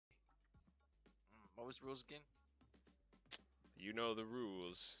What was the rules again? You know the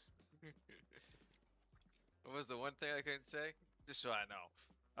rules. What was the one thing I couldn't say? Just so I know.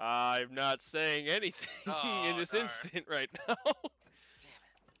 I'm not saying anything in Oh, this darn. instant right now. Damn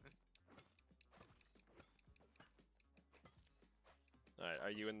it. Alright,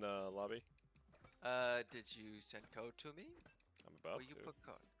 are you in the lobby? Did you send code to me? I'm about Will you to. put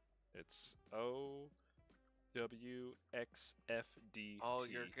code? It's OWXFDT. Oh,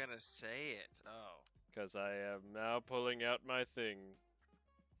 you're gonna say it. Oh. Because I am now pulling out my thing.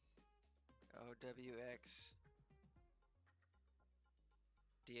 OWX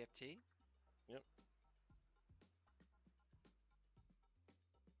DFT? Yep.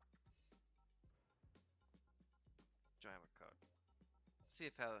 Join with code. See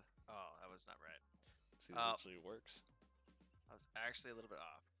if how. Oh, that was not right. Let's see if this actually works. I was actually a little bit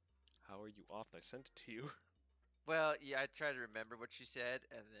off. How are you off? I sent it to you. Well, yeah, I tried to remember what you said,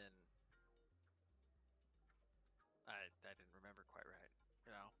 and then I didn't remember quite right.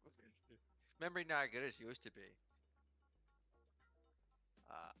 You know, memory not good as it used to be.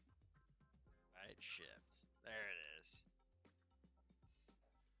 Right shift. There it is.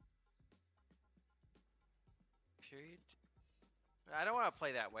 Period. I don't want to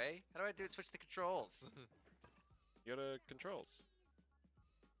play that way. How do I do it? Switch the controls. You go to controls.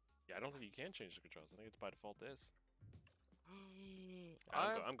 Yeah, I don't think you can change the controls. I think it's by default this.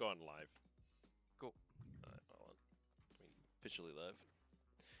 I'm going live. Cool. Alright, hold on. I mean, officially live.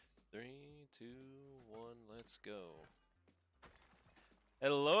 3, 2, 1, let's go.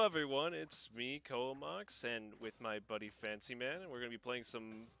 Hello everyone, it's me, Coamox, and with my buddy Fancy Man, and we're going to be playing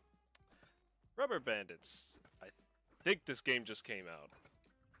some Rubber Bandits. I think this game just came out.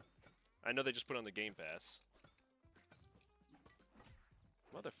 I know they just put it on the Game Pass.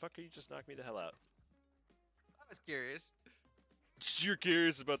 Motherfucker, you just knocked me the hell out. I was curious. You're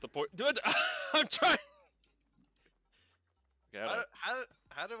curious about the point. Dude, I'm trying. Okay,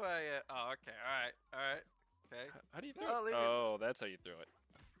 How do I? Oh, okay. All right. Okay. how do you throw it? Oh, that's how you throw it.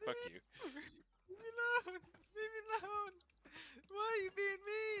 Fuck you. Leave me alone. Leave me alone. Why are you being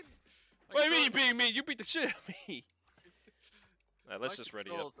mean? What do you mean you being mean? You beat the shit out of me. Alright, let's just ready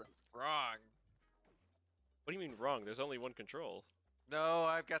up. Controls are wrong. What do you mean wrong? There's only one control. No,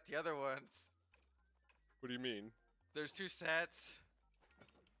 I've got the other ones. What do you mean? There's 2 sets.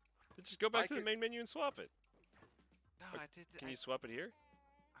 Just go back to the main menu and swap it. No, I did. Can you swap it here?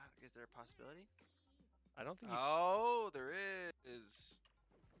 Is there a possibility? I don't think you... Oh, there is.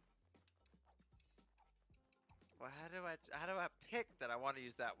 Well, how do I pick that I want to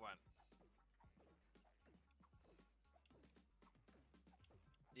use that one?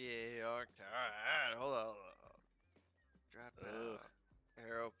 Yeah, okay, alright, hold on. Drop out.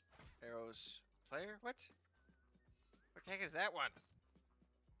 Arrows player? What? What the heck is that one?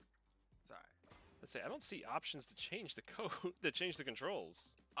 Sorry. Let's say I don't see options to change the code, to change the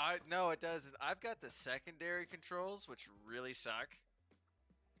controls. No, it doesn't. I've got the secondary controls, which really suck.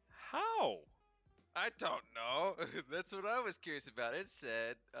 How? I don't know. That's what I was curious about. It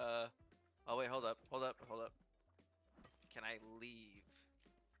said, oh wait, hold up. Can I leave?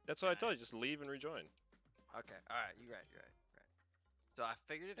 That's what I told you, just leave and rejoin. Okay, alright, you're right. So I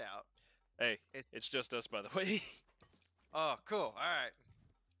figured it out. Hey, it's just us, by the way. Oh, cool, alright.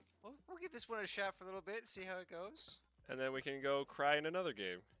 We'll give this one a shot for a little bit, see how it goes. And then we can go cry in another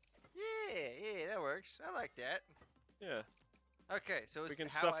game. Yeah, that works. I like that. Yeah. Okay, so we can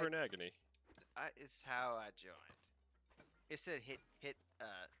suffer in agony. Is how I joined. It said hit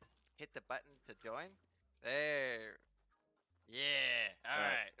the button to join. There. Yeah. All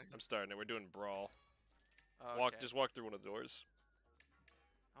right. I'm starting it. We're doing brawl. Okay. Just walk through one of the doors.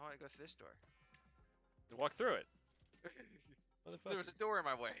 I want to go through this door. Just walk through it. There was a door in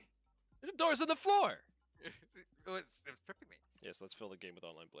my way. The door's on the floor. It was tripping me. Yes, let's fill the game with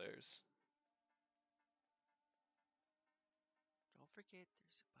online players. Don't forget,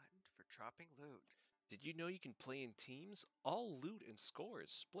 there's a button for dropping loot. Did you know you can play in teams? All loot and score is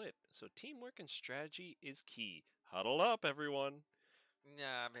split, so teamwork and strategy is key. Huddle up, everyone.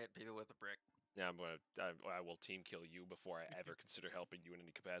 Nah, I'm hitting people with a brick. Yeah, I will team kill you before I ever consider helping you in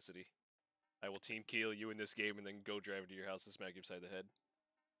any capacity. I will team kill you in this game and then go drive to your house and smack you upside the head.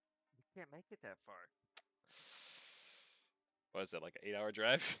 You can't make it that far. What is that, like an 8-hour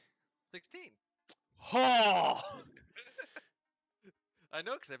drive? 16. Oh! I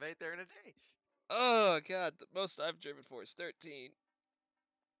know, because I made it there in a day. Oh god, the most I've driven for is 13.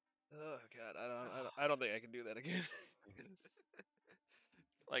 Oh god, I don't think I can do that again.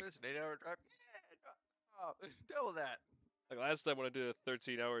 Like it's an 8-hour drive. Yeah, double that. Like last time when I did a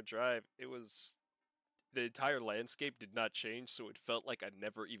 13-hour drive, it was the entire landscape did not change, so it felt like I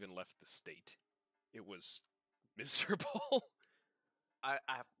never even left the state. It was miserable. I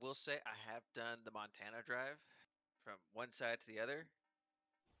will say I have done the Montana drive from one side to the other,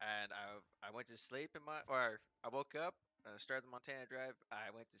 and I went to sleep in I woke up and I started the Montana drive.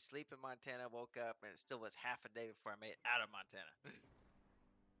 I went to sleep in Montana, woke up, and it still was half a day before I made it out of Montana.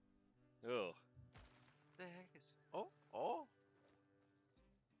 Ugh. The heck is? Oh!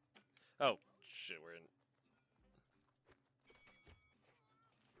 Oh shit, we're in.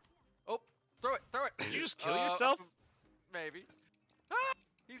 Oh! Throw it! Throw it! Did you just kill yourself? Maybe. Ah!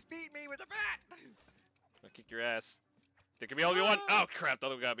 He's beating me with a bat. I'll kick your ass. There can be only one. Oh crap! The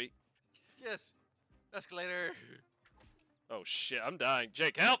other one got me. Yes. Escalator. Oh shit! I'm dying.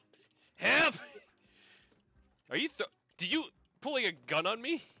 Jake, help! Help! Are you? Did you pulling a gun on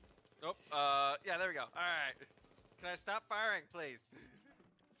me? Oh. Yeah. There we go. All right. Can I stop firing, please?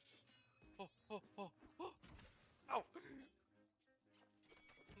 Oh. Oh.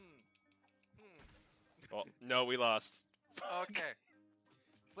 Oh no, we lost. Okay.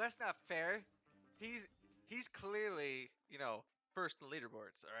 Well, that's not fair. He's clearly, first in the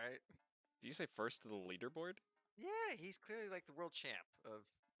leaderboards, all right? Did you say first to the leaderboard? Yeah, he's clearly like the world champ of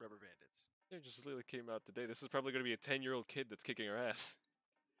Rubber Bandits. It just literally came out today. This is probably going to be a 10-year-old kid that's kicking our ass.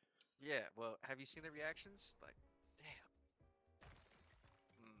 Yeah, well, have you seen the reactions? Like, damn.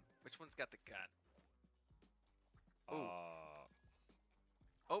 Which one's got the gun? Ooh.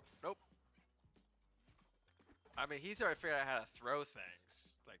 Oh, nope. I mean, he's already figured out how to throw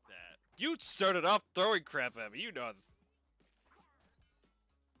things like that. You started off throwing crap at me. You know.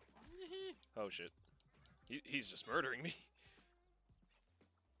 Oh shit. He's just murdering me.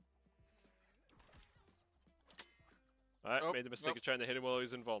 Alright, made the mistake of trying to hit him while he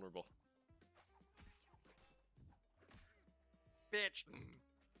was invulnerable. Bitch!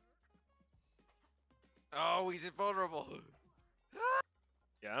 Oh, he's invulnerable!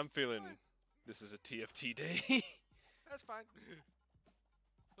 Yeah, I'm feeling this is a TFT day. That's fine.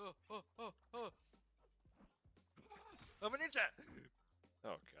 Oh. I'm a ninja!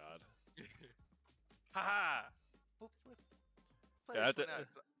 Oh god. Haha! Let's play Yeah, this one out.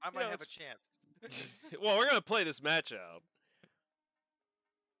 I might have a chance. Well, we're gonna play this match out.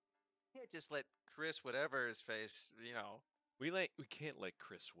 Can't just let Chris, whatever his face, We can't let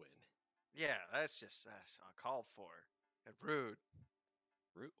Chris win. Yeah, that's uncalled for and rude.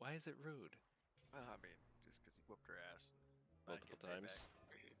 Rude? Why is it rude? Well, I mean, just because he whooped her ass Multiple times.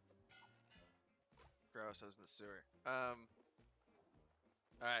 Gross, I was in the sewer. All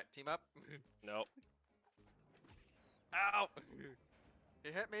right, team up. Nope. Ow!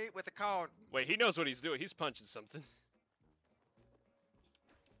 He hit me with a cone. Wait, he knows what he's doing. He's punching something.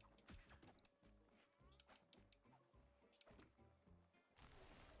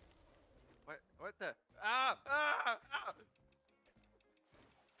 What the? Ah!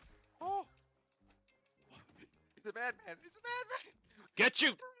 Oh! He's a madman. He's a madman. Get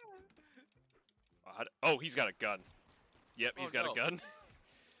you! Oh, he's got a gun. Yep, he's got a gun.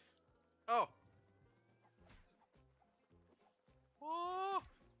 Oh!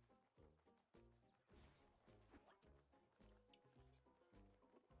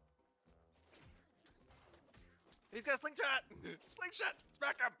 He's got a slingshot! Slingshot!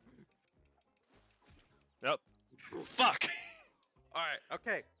 Smack him! Nope. Fuck! Alright,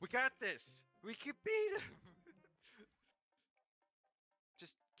 okay, we got this! We can beat him!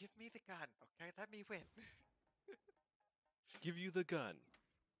 Just give me the gun, okay? Let me win. Give you the gun.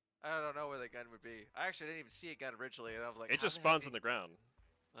 I don't know where the gun would be. I actually didn't even see a gun originally, and I was like, it just spawns on the ground.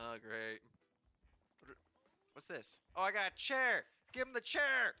 Oh, great. What's this? Oh, I got a chair! Give him the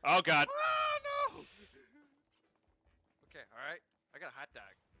chair! Oh, God. Oh, no! Okay, alright. I got a hot dog.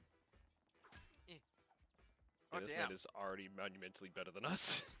 Oh, this damn. man is already monumentally better than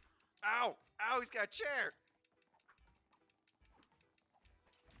us. Ow! Ow, he's got a chair!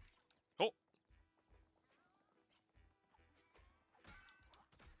 Oh.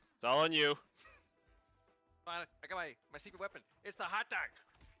 It's all on you. Fine, I got my secret weapon. It's the hot dog!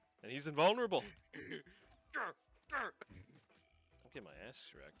 And he's invulnerable. Grr, grr. I'm getting my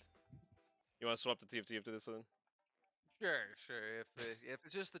ass wrecked. You want to swap the TFT after this one? Sure. If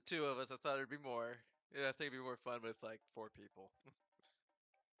it's just the two of us, I thought it'd be more. Yeah, I think it'd be more fun with like 4 people.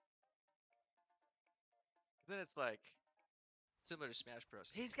 Then it's like similar to Smash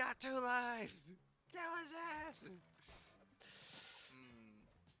Bros. He's got 2 lives. Kill his ass.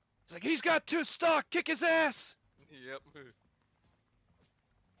 It's like he's got 2 stock. Kick his ass. Yep.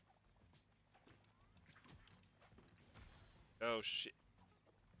 Oh shit.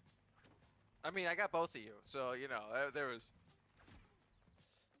 I mean, I got both of you, so there was.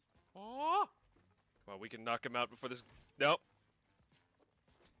 Oh! Well, we can knock him out before this. Nope.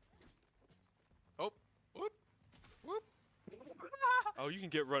 Oh! Oh, you can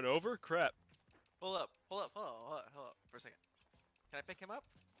get run over? Crap. Hold up, hold up for a second. Can I pick him up?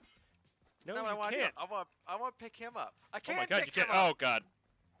 No, Not what I you want to do. can't. I want to pick him up. I Oh my can't god, you pick him can't. up. Oh god.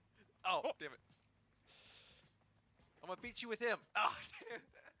 Oh, Oh. damn it. I'm gonna beat you with him. Oh, damn it.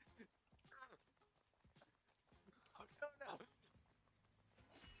 Oh, no,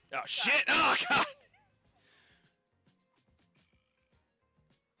 no. Oh shit. Oh god.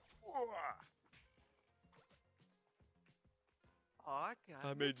 Oh, I got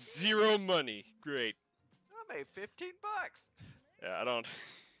I it made again. 0 money. Great. I made $15. Yeah, I don't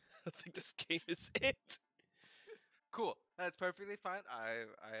I don't think this game is it. Cool. That's perfectly fine.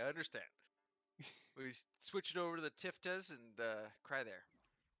 I understand. We switch it over to the Tiftas and cry there.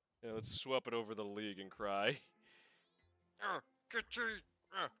 Yeah, let's swap it over the league and cry. Get you.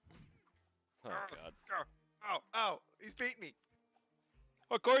 Oh god. Oh, oh, he's beating me.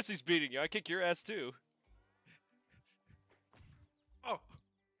 Of course he's beating you. I kick your ass too. Oh,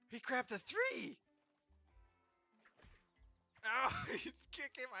 he grabbed the 3. Oh, he's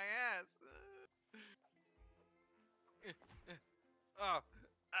kicking my ass. Oh,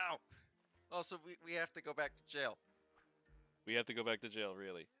 ow. Also, we have to go back to jail. We have to go back to jail,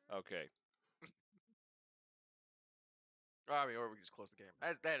 really. Okay. I mean, or we just close the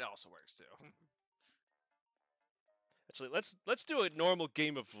game. That also works too. Actually, let's do a normal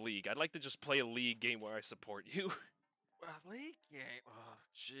game of League. I'd like to just play a League game where I support you. League game. Oh,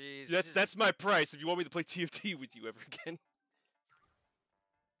 jeez. That's my price if you want me to play TFT with you ever again.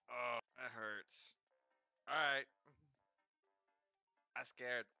 Oh, that hurts. All right. I'm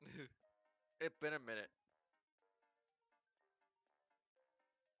scared. It's been a minute.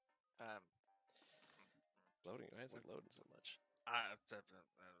 Um, Loading. Why is it loading so much? I don't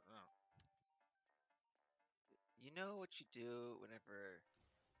know. You know what you do whenever?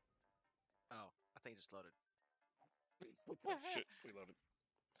 Oh, I think it just loaded. Oh shit, we loaded.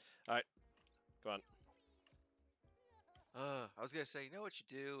 Alright, go on. I was gonna say, you know what you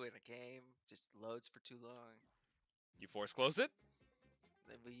do in a game just loads for too long. You force close it?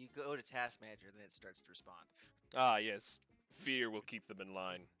 Then when you go to task manager, then it starts to respond. Ah, yes. Fear will keep them in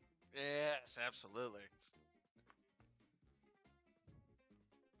line. Yes, absolutely.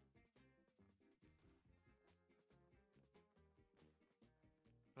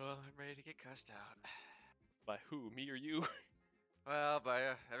 Well, I'm ready to get cussed out. By who? Me or you? Well, by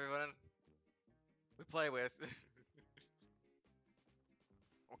everyone we play with.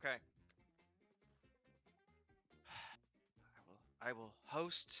 Okay. I will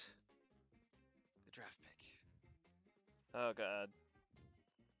host the draft pick. Oh god.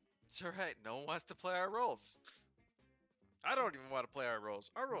 It's alright, no one wants to play our roles. I don't even want to play our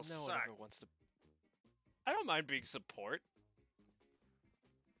roles. Our roles No one suck. ever wants to. I don't mind being support.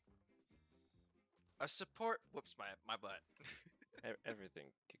 A support. Whoops, my butt. Everything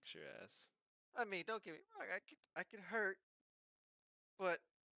kicks your ass. I mean, don't get me wrong. I can hurt, but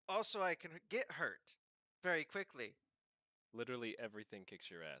also I can get hurt very quickly. Literally everything kicks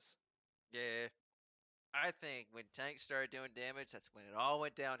your ass. Yeah, I think when tanks started doing damage, that's when it all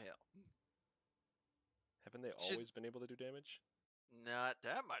went downhill. Haven't they Should always been able to do damage? not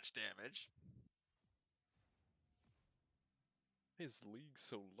that much damage. His league's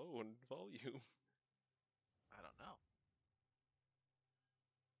so low in volume. I don't know.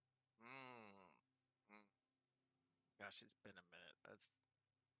 Mm. Mm. Gosh, it's been a minute.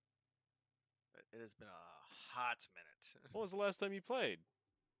 It has been a hot minute. When was the last time you played?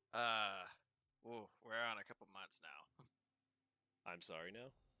 uh, ooh, we're on a couple months now. I'm sorry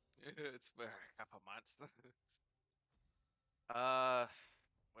now. It's a couple months. uh,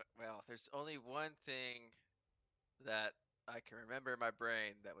 well, there's only one thing that I can remember in my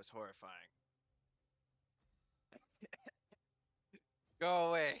brain that was horrifying. Go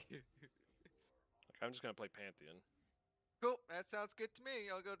away. Okay, I'm just gonna play Pantheon. Cool, that sounds good to me.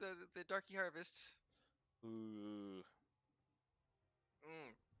 I'll go to the Darky Harvest. Ooh.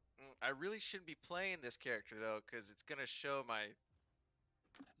 I really shouldn't be playing this character though, because it's gonna show my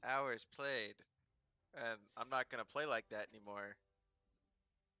hours played, and I'm not gonna play like that anymore.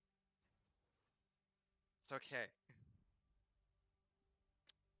 It's okay.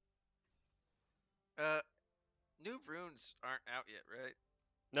 Uh, new runes aren't out yet, right?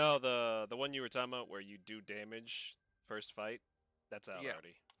 No, the one you were talking about where you do damage first fight, that's out Yeah.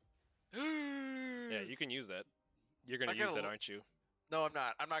 already. Yeah, you can use that. You're gonna I use gotta that, aren't you? No, I'm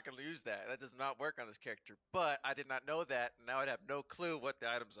not. I'm not gonna use that. That does not work on this character. But I did not know that, and now I'd have no clue what the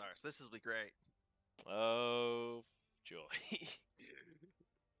items are. So this will be great. Oh, joy.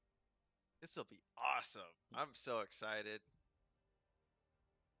 This will be awesome. I'm so excited.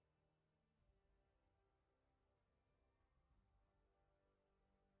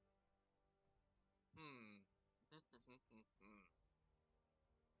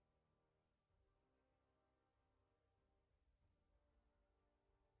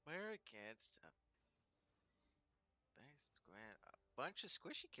 We're against a bunch of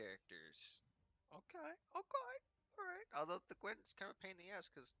squishy characters. Okay, okay, all right. Although the Gwen's kind of a pain in the ass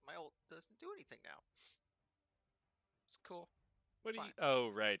because my ult doesn't do anything now. It's cool. What do you? Fine. Oh,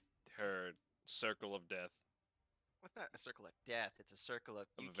 right. Her circle of death, It's not a circle of death. It's a circle of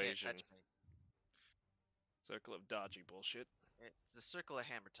of you can't touch evasion, me. circle of dodgy bullshit. It's the circle of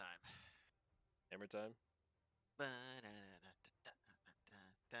hammer time. Hammer time.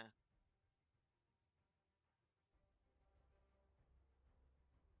 Ba-na-na-na-da-da-da-da.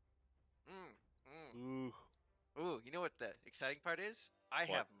 Mm, mm. Ooh. Ooh, you know what the exciting part is? I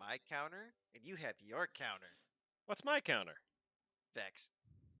What? have my counter and you have your counter. What's my counter? Vex.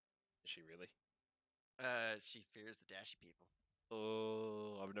 Is she really? She fears the dashy people.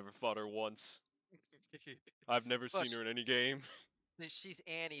 Oh, I've never fought her once. I've never Well, seen her in any game. she's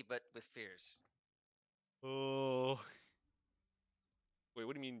Annie, but with fears. Oh. Wait,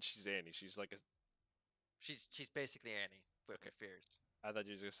 what do you mean she's Annie? She's like a. She's basically Annie, but Okay. with fears. I thought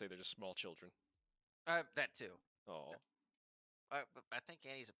you were gonna say they're just small children. That too. Oh. But I think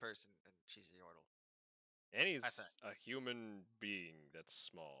Annie's a person and she's a yordle. I think. Annie's a human being that's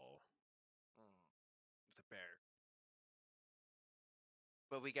small. With a bear.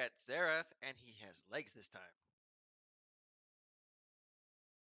 But we got Zerath, and he has legs this time.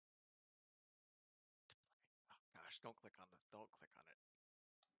 Oh gosh, don't click on the. Don't click on it.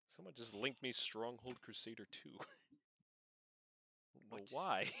 Someone just linked me Stronghold Crusader 2. I don't know What?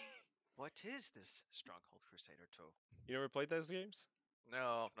 why. What is this Stronghold Crusader 2? You never played those games?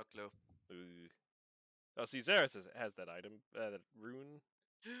 No, no clue. Ugh. Oh, see, Xeris has that item, that rune.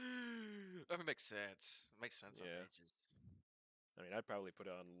 That makes sense. It makes sense on Yeah. mages. I mean, I'd probably put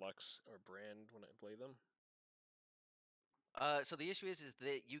it on Lux or Brand when I play them. So the issue is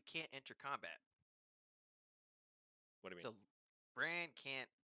that you can't enter combat. What do you mean? So Bran can't.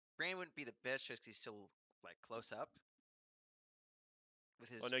 Bran wouldn't be the best choice because he's still like close up with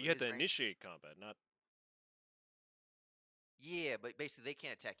Oh his no, with you have his to range. initiate combat, not. Yeah, but basically they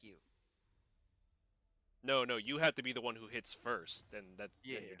can't attack you. No, no, you have to be the one who hits first. Then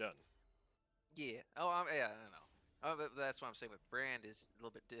you're Yeah. done. Yeah. Oh, yeah. I don't know. But that's what I'm saying with Brand is a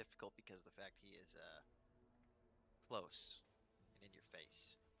little bit difficult because of the fact he is close and in your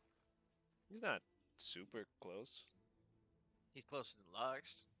face. He's not super close. He's closer than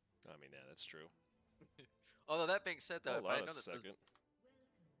Lux. I mean, yeah, that's true. Although that being said, though, Hold on a second.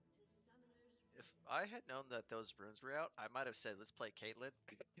 if I had known that those runes were out, I might have said, "Let's play Caitlyn."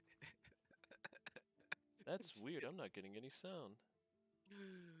 That's weird. I'm not getting any sound. You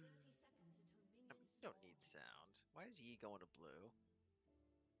don't need sound. Why is Yi going to blue?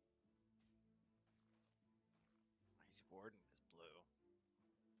 Why is Warden is blue?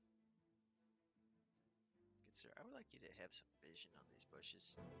 Good sir, I would like you to have some vision on these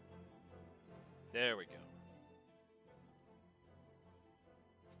bushes. There we go.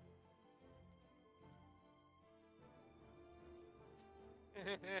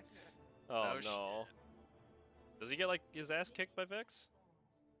 Oh Oh no. shit. Does he get like his ass kicked by Vex?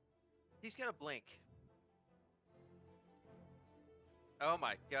 He's got a blink. Oh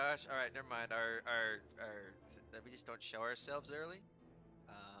my gosh. All right, never mind. That we just don't show ourselves early.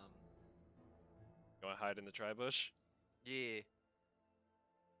 Go and hide in the tri bush. Yeah.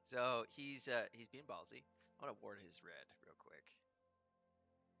 So he's being ballsy. I want to ward his red real quick.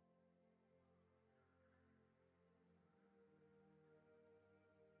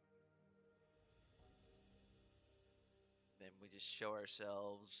 Then we just show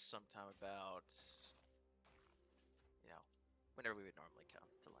ourselves sometime about, whenever we would normally come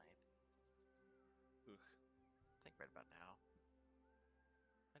to lane. Ugh. I think right about now.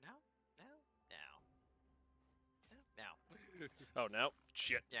 Right now? Now? Now. Now. Oh, now?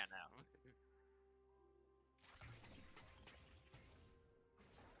 Shit. Yeah, now.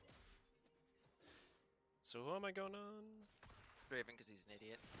 So who am I going on? Draven, because he's an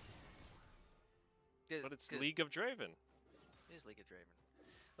idiot. But it's League of Draven. It is League of Draven.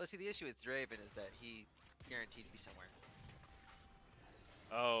 Well, see, the issue with Draven is that he guaranteed to be somewhere.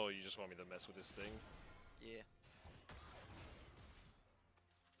 Oh, you just want me to mess with this thing? Yeah.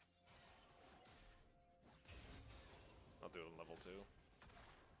 I'll do it on level 2.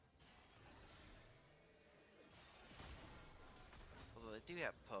 Although they do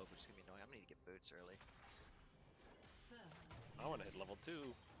have Poke, which is going to be annoying. I'm going to need to get boots early. I want to hit level 2.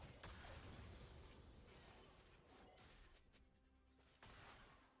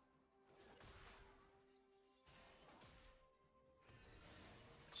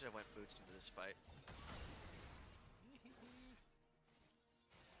 Should have went boots into this fight.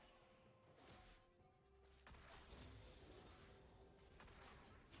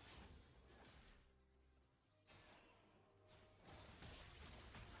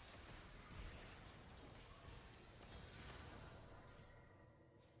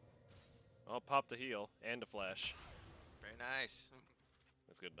 I'll pop the heal and the flash. Very nice.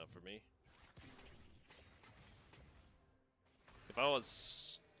 That's good enough for me.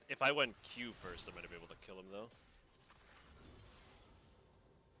 If I went Q first, I might be able to kill him though.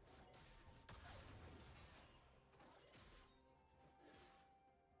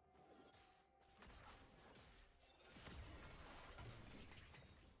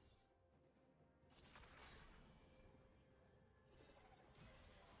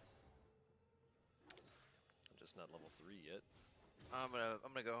 I'm just not level 3 yet. I'm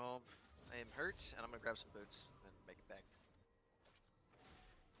gonna go home. I am hurt, and I'm gonna grab some boots and make it back.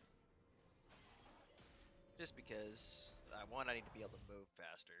 Just because, one, I need to be able to move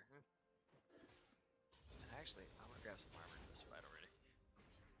faster. Actually, I'm gonna grab some armor in this fight already.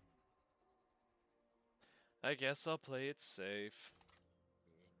 I guess I'll play it safe.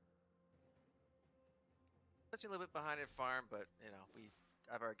 Yeah. Puts me a little bit behind in farm, but you know,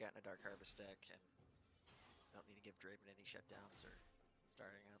 I've already gotten a Dark Harvest deck, and I don't need to give Draven any shutdowns or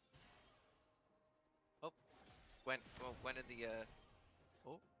starting up. Oh, when did the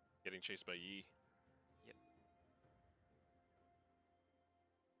oh, Getting chased by Yi. yep.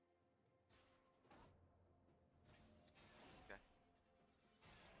 Okay.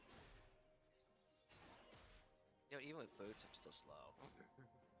 You know, even with boots, I'm still slow.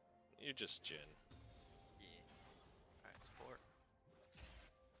 You're just Jin. Yeah. Alright, support.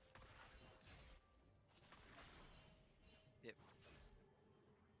 Yep.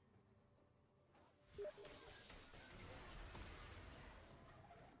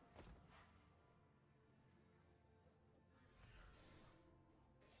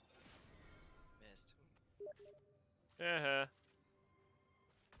 Missed. Uh-huh.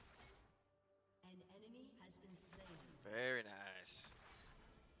 An enemy has been slain. Very nice.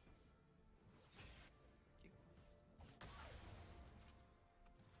 Thank you.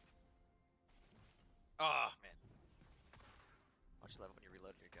 Oh man. Much love when you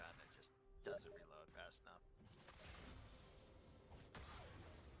reload your gun, it just doesn't reload fast enough.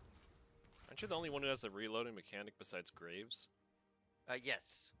 Aren't you the only one who has the reloading mechanic besides Graves?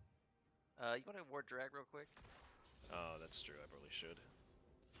 Yes. You want to ward drag real quick? Oh, that's true. I probably should.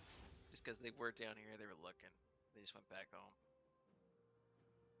 Just because they were down here, they were looking. They just went back home.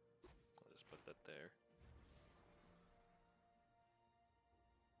 I'll just put that there.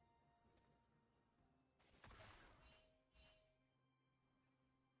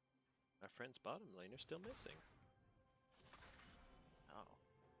 Our friend's bottom lane are still missing. Oh.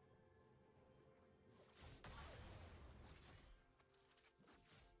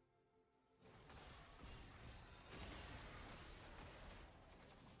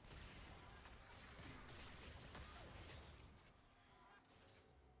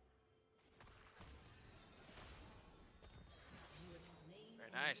 You have slain Very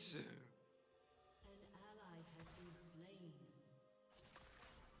an nice. enemy. An ally has been slain.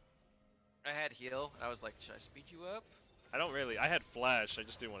 I had heal. I was like, should I speed you up? I don't really. I had flash. I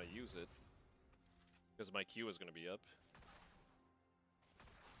just didn't want to use it because my Q was going to be up.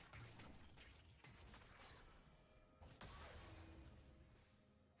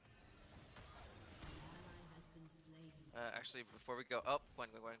 An ally has been slain. Actually, before we go up, Gwen.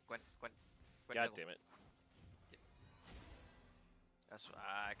 God no. damn it! That's what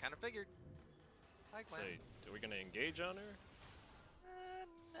I kind of figured. Hi, Gwen. Say, are we going to engage on her?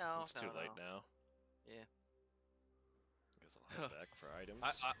 No. It's no, too no. late now. Yeah. I guess I'll head back for items.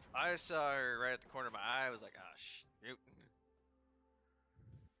 I saw her right at the corner of my eye. I was like, ah, shoot.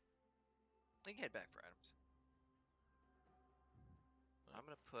 You can head back for items. I'm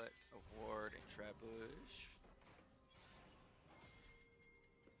gonna put a ward in Trebush.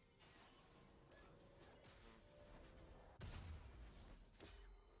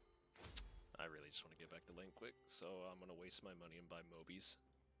 I really just want to get back to lane quick, so I'm going to waste my money and buy Mobies.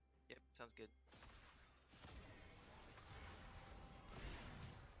 Yep, sounds good.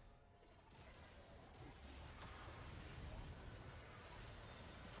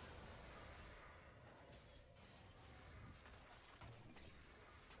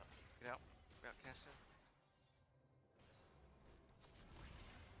 Get out. Get out, Cassin.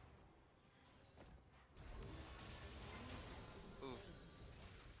 Ooh.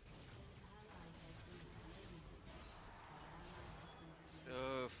 An ally has been slain. An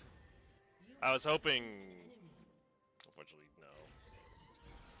ally has been slain. Oof. You I was have hoping... slain an enemy. Unfortunately, no.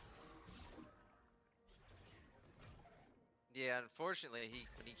 Yeah, unfortunately,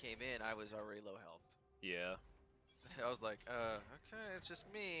 when he came in, I was already low health. Yeah. I was like, okay, it's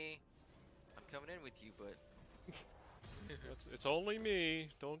just me. I'm coming in with you, but It's only me.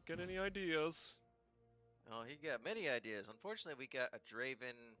 Don't get any ideas. oh, he got many ideas. Unfortunately, we got a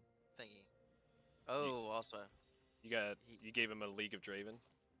Draven thingy. Oh, also, he You gave him a League of Draven.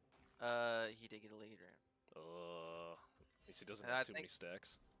 he did get a lead round. At least he doesn't And have I too think many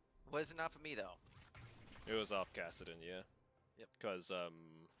stacks. wasn't off of me though. It was off Cassidon, yeah. Yep. Cause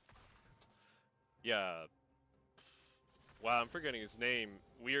yeah. Wow, I'm forgetting his name.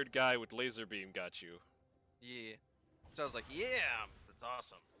 Weird guy with laser beam got you. Yeah. So I was like, yeah, that's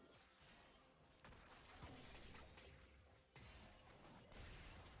awesome.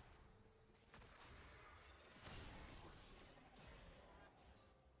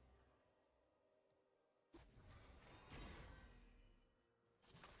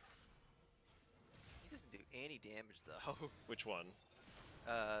 He doesn't do any damage though. Which one?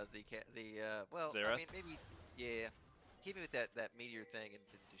 Well, I Xerath? mean, maybe, yeah. Hit me with that meteor thing and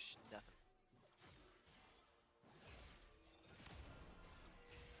didn't do nothing.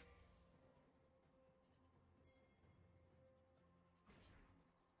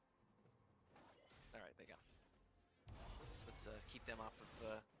 All right, they got him. Let's keep them off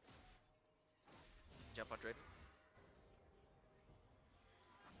of jump on Draven.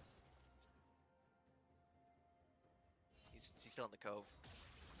 He's still in the cove.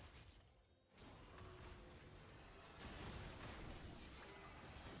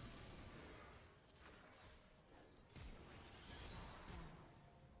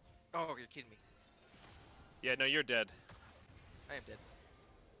 Oh, you're kidding me. Yeah, no, you're dead. I am dead.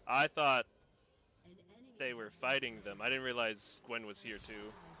 I thought An enemy they were has been fighting slain. them. I didn't realize Gwen was here too.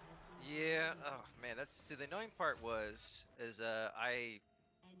 Ally has been Yeah. Oh man, that's see the annoying part is I An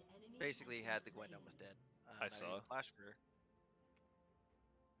enemy basically has had the been Gwen slain. almost dead. I And saw. didn't flash for her.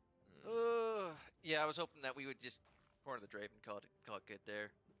 Hmm. Yeah, I was hoping that we would just corner the Draven, call it good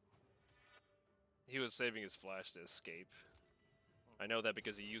there. He was saving his flash to escape. I know that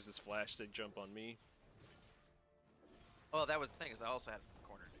because he used his flash to jump on me. Well, that was the thing is I also had him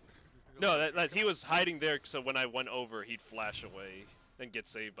cornered. No, that he was hiding there, so when I went over, he'd flash away and get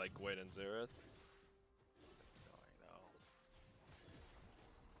saved by Gwen and Xerath. Annoying, though.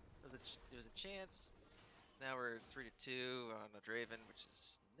 It was a chance. Now we're 3-2 on the Draven, which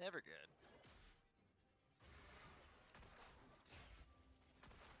is never good.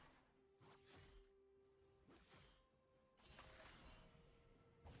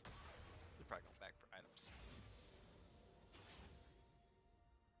 They're probably going back for items.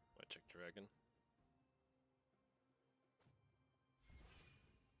 What, check dragon?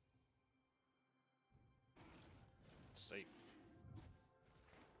 Safe.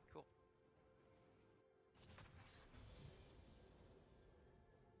 Cool.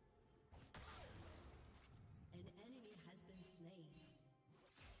 An enemy has been slain.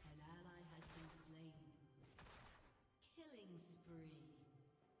 An ally has been slain. Killing spree.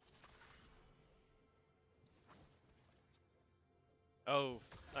 Oh,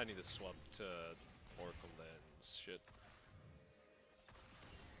 I need to swap to Oracle Lens. Shit.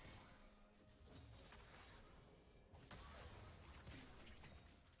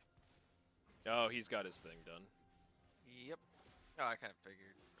 Oh, he's got his thing done. Yep. Oh, I kind of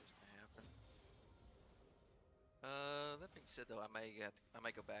figured it was gonna happen. That being said, though, I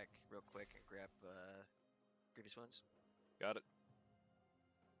might go back real quick and grab Grievous Wounds, Got it.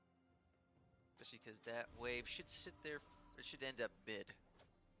 especially because that wave should sit there. It should end up mid.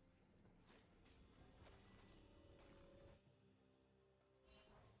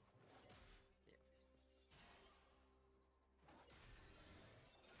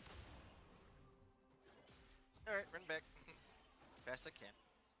 All right, run back fast as I can.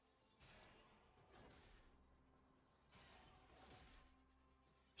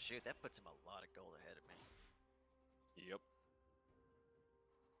 Shoot, that puts him a lot of gold ahead of me. Yep.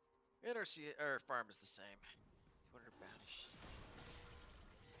 And our farm is the same. 200 bounty.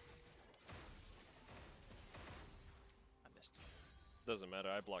 I missed him. Doesn't matter.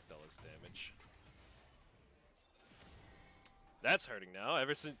 I blocked all his damage. That's hurting now.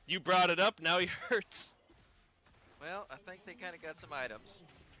 Ever since you brought it up, now he hurts. Well, I think they kind of got some items.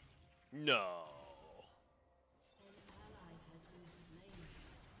 No. An ally has been slain.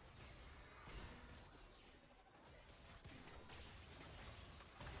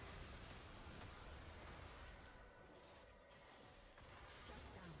 Shut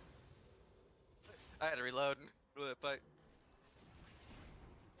down. I had to reload. But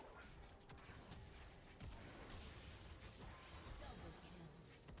Double kill.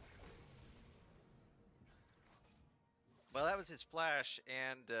 well, that was his flash,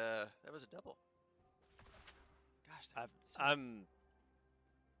 and that was a double. Gosh, I'm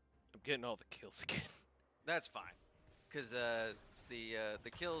getting all the kills again. that's fine, because the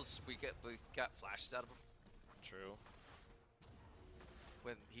kills we got flashes out of them. True.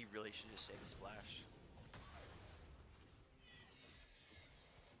 When he really should just save his flash.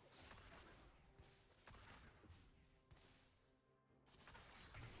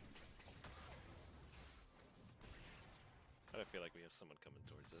 I feel like we have someone coming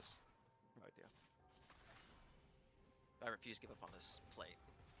towards us. Probably do. I refuse to give up on this plate.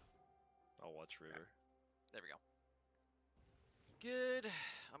 I'll watch river. There we go. Good.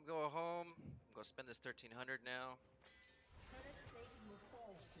 I'm going home. I'm going to spend this 1300 now. Turret plating will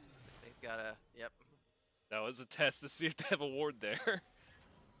fall soon. They've got a... Yep. That was a test to see if they have a ward there.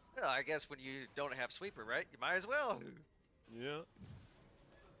 Well, I guess when you don't have sweeper, right? You might as well. Yeah.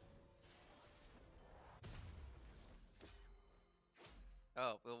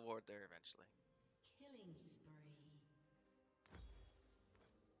 Oh, we'll ward there eventually. Killing spree.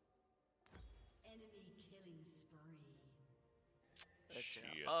 Enemy killing spree. Let's see.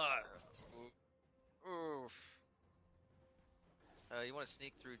 Shit. Oof. You want to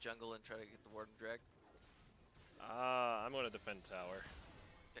sneak through jungle and try to get the warden drag? I'm gonna defend tower.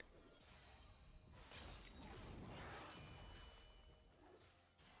 Okay.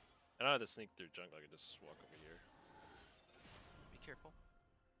 I don't have to sneak through jungle, I can just walk over here. Be careful.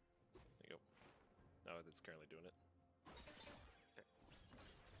 There you go. Oh, it's currently doing it.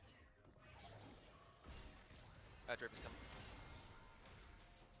 Drip is coming.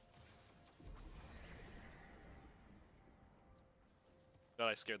 Thought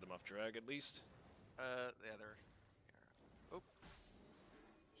I scared them off drag at least. Yeah, they're... Oh,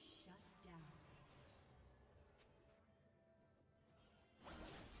 Shut down.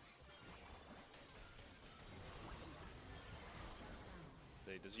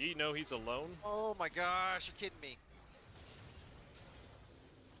 Say, does Yi know he's alone? oh my gosh, you're kidding me.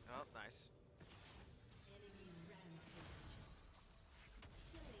 Oh, nice. Enemy rampage.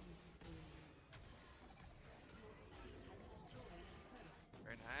 Killing spree. Your team has destroyed a turret.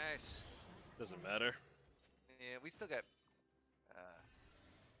 Very nice. Doesn't matter. Yeah, we still got...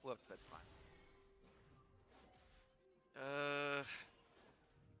 Well, that's fine.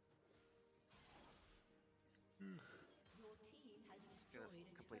 Your team has Let's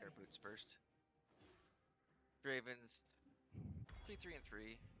destroyed a complete our turret. boots first. Ravens, 3, and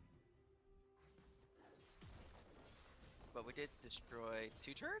 3. But we did destroy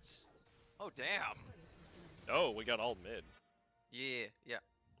 2 turrets? Oh, damn! Oh, we got all mid. Yeah, yeah.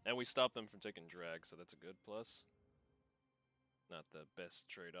 And we stopped them from taking drag, so that's a good plus. Not the best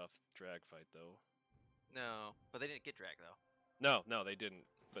trade-off drag fight, though. No, but they didn't get drag, though. No, they didn't.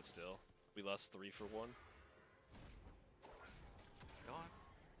 But still, we lost 3 for 1. Go on.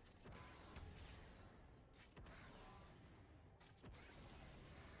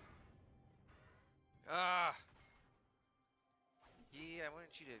 Ah! Yeah, I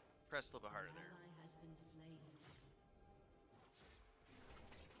wanted you to press a little bit harder An there. ally has been slain.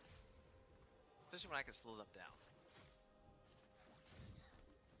 Especially when I can slow them down.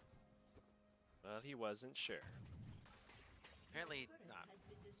 But he wasn't sure. Apparently Turret not. has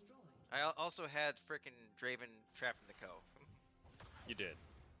been destroyed. I also had frickin' Draven trapped in the cove. You did.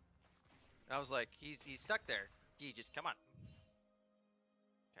 I was like, he's stuck there. Gee, just come on.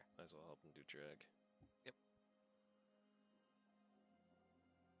 Might as well help him do drag. Yep.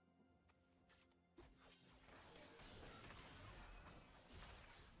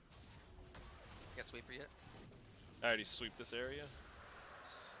 You got sweeper yet? I already sweep this area.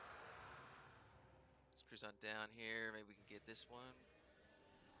 Let's cruise on down here. Maybe we can get this one.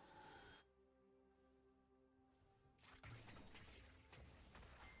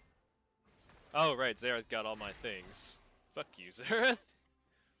 Oh, right, Zareth got all my things. Fuck you, Zareth.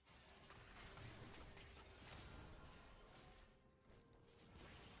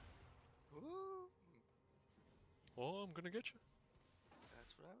 Ooh, Oh, I'm gonna get you.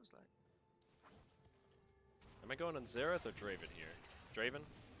 that's what I was like. Am I going on Zareth or Draven here? Draven?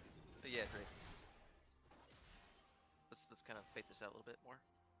 But yeah, great. Let's kind of fake this out a little bit more.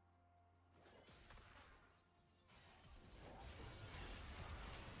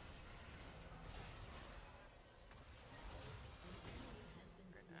 Has been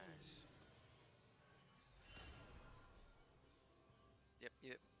Very slain. nice. Yep.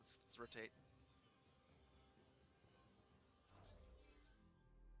 Let's rotate.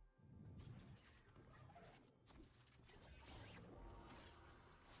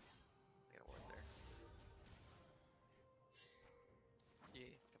 They got a ward there. Yeah,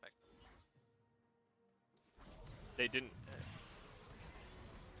 come back. They didn't.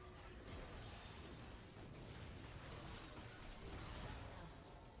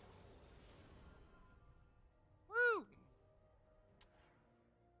 Woo!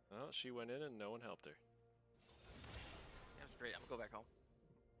 Well, she went in and no one helped her. That was great. I'm gonna go back home.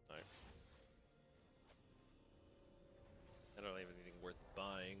 I don't have anything worth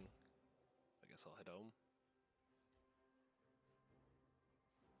buying. I guess I'll head home.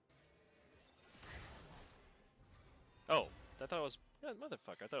 Oh, I thought it was... Yeah,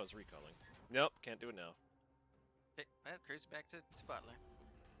 motherfucker, I thought it was recalling. Nope, can't do it now. Okay, well, cruise back to bot lane.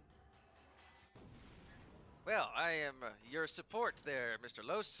 Well, I am your support there, Mr.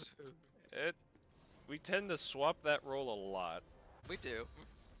 Los. We tend to swap that role a lot. We do,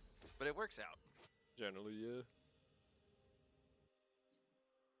 but it works out. Generally, yeah.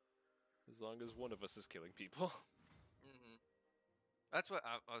 As long as one of us is killing people. Hmm. That's what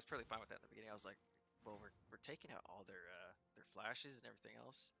I was pretty fine with that in the beginning. I was like, well, we're taking out all their flashes and everything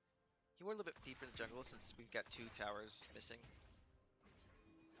else. He went a little bit deeper in the jungle since we've got 2 towers missing.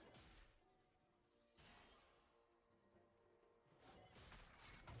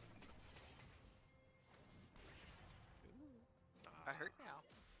 I hurt now.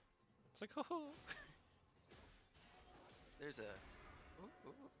 It's like, oh. There's a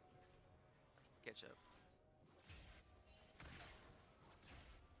ooh. Catch up.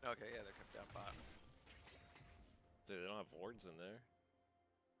 Okay, yeah, they're coming down bot. Dude, they don't have wards in there.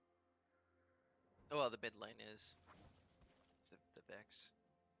 Oh, well, the mid lane is the Vex.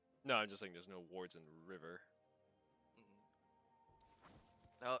 No, I'm just saying there's no wards in the river.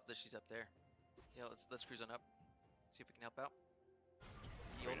 Oh, she's up there. Yeah, let's cruise on up. See if we can help out.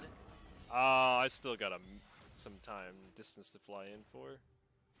 Yield it. I still got some time distance to fly in for.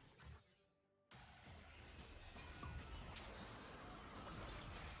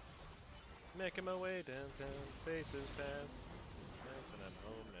 Making my way downtown, faces pass. Nice, and I'm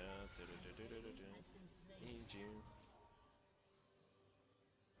home now. Need you.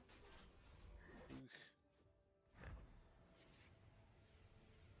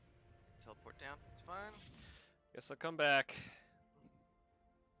 Teleport down. It's fine. Guess I'll come back.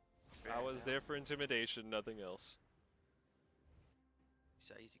 I Fair was enough. there for intimidation, nothing else. You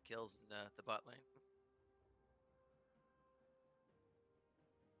saw easy kills in the bot lane.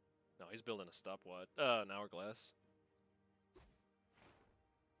 No, he's building a stopwatch. An hourglass.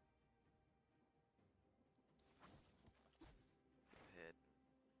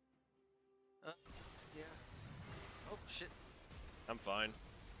 Head. Yeah. Oh shit. I'm fine.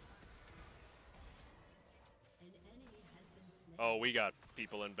 An enemy has been slain. Oh, we got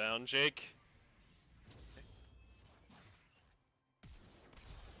people inbound, Jake.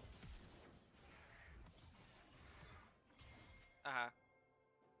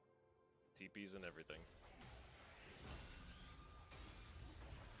 TPs and everything.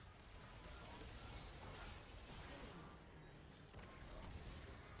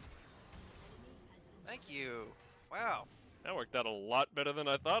 Thank you. Wow. That worked out a lot better than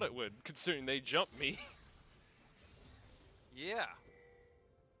I thought it would, considering they jumped me. Yeah.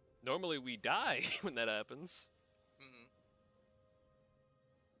 Normally we die when that happens. Mm-hmm.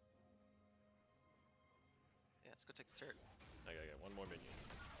 Yeah, let's go take the turret. I gotta get one more minion.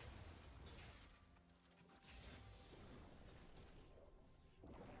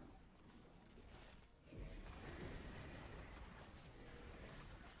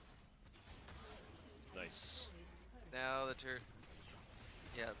 Nice. Now the turret.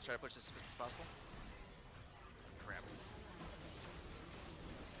 Yeah, let's try to push this as quick as possible. Crap.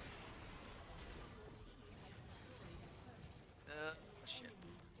 Shit.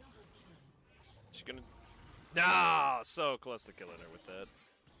 She's gonna... Nah! So close to killing her with that.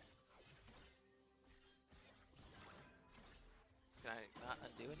 Can I not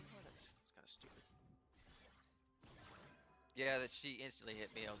undo anymore? That's kind of stupid. Yeah, that she instantly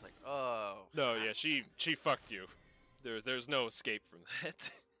hit me. I was like, oh. No, crap. yeah, she fucked you. There's no escape from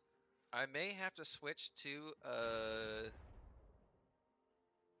that. I may have to switch to what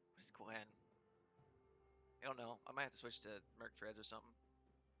is Gwen? I don't know. I might have to switch to Merc Treads or something.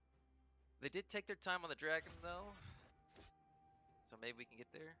 They did take their time on the dragon though, so maybe we can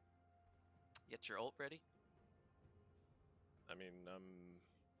get there. Get your ult ready. I mean, I'm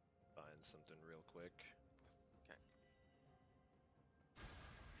buying something real quick. Okay.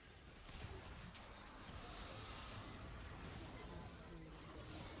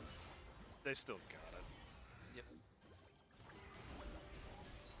 They still got it. Yep.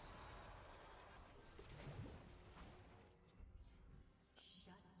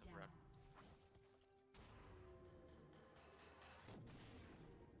 Shut So down. run.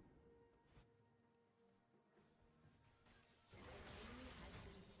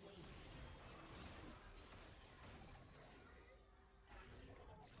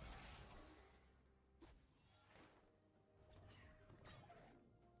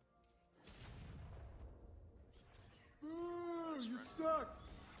 You suck!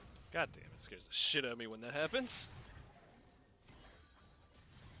 God damn, it scares the shit out of me when that happens.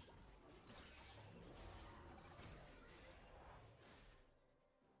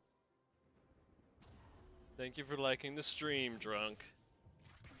 Thank you for liking the stream, drunk.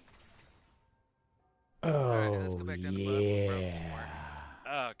 Alrighty, let's go back down to bottom. We'll farm some more.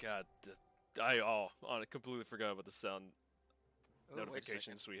 Oh god, I completely forgot about the sound Ooh, wait a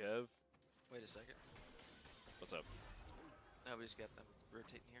notifications second. we have. Wait a second. What's up? No, we just got them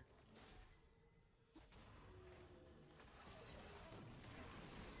rotating here.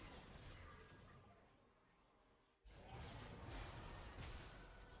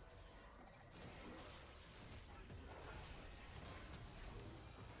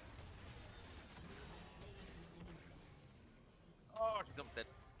 Oh, she dumped that.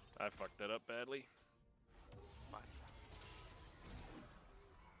 I fucked that up badly. Fine.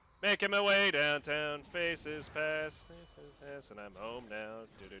 Making my way downtown, faces pass, and I'm home now.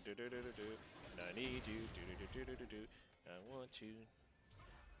 Do do do do do do do. And I need you. Do do do do do do. I want you.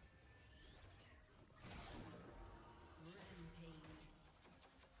 Rampage.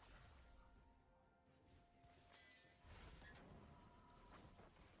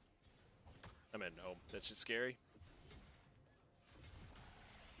 I'm heading home. That's just scary.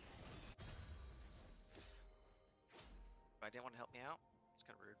 But I didn't want to help me out. It's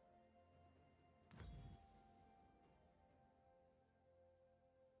kind of rude.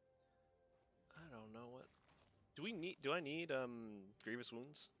 I don't know what. Do I need grievous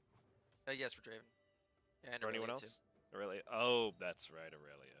wounds? Yes, for Draven. Yeah, and Or anyone Aurelia, else? Aurelia. Oh, that's right,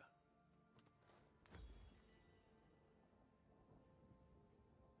 Aurelia. Too.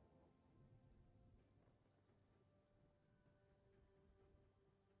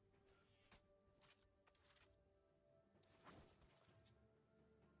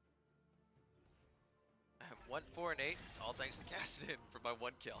 1, 4, and 8. It's all thanks to Cassidy for my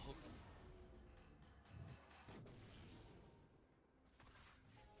 1 kill.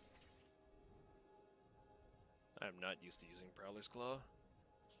 I'm not used to using Prowler's Claw.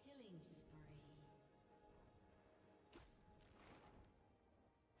 Killing spree.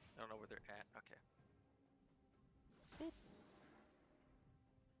 I don't know where they're at. Okay.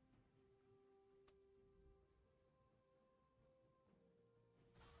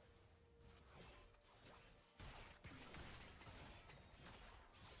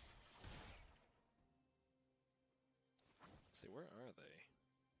 Let's see, where are they?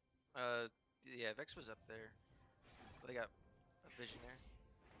 Yeah, Vex was up there. They got a vision there.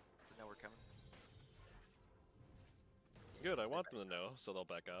 They know we're coming. Good, I want them to know, so they'll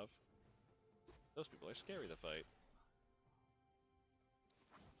back off. Those people are scary to fight.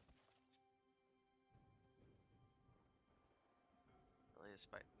 Auelia's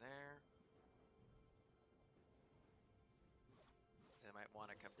fighting there. They might want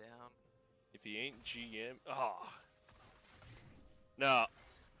to come down. If he ain't GM... Oh. No.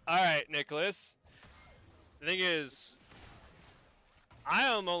 Alright, Nicholas. The thing is, I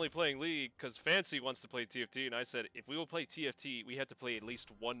am only playing League because Fancy wants to play TFT, and I said if we will play TFT, we have to play at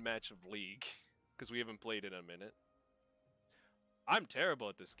least one match of League because we haven't played in a minute. I'm terrible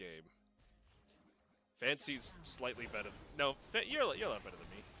at this game. Fancy's slightly better. No, you're a lot better than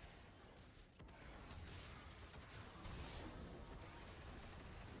me.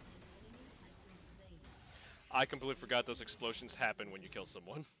 I completely forgot those explosions happen when you kill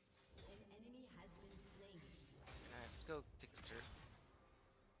someone. An enemy has been slain. Nice. Let's go take this turret.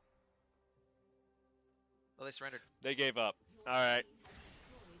 Oh, they surrendered. They gave up. Alright. Destroyed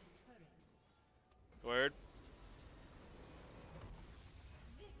a turret. Word.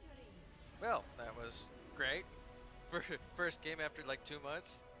 Victory. Well, that was great. First game after like 2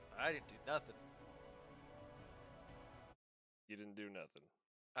 months. I didn't do nothing. You didn't do nothing.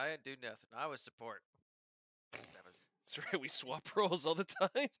 I didn't do nothing. I was support. That was That's right, we swap roles all the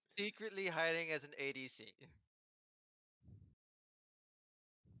time. secretly hiding as an ADC.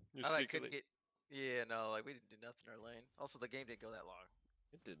 You're I like secretly... couldn't get. Yeah, no, like we didn't do nothing in our lane. Also, the game didn't go that long.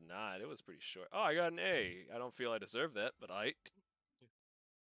 It did not. It was pretty short. Oh, I got an A. I don't feel I deserve that, but I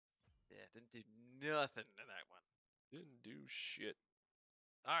Yeah, didn't do nothing in that one. didn't do shit.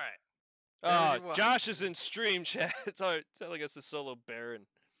 All right. Ah, Everyone. Josh is in stream chat. It's telling us the solo Baron.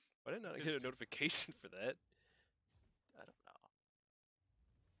 Why didn't I get a notification for that? I don't know.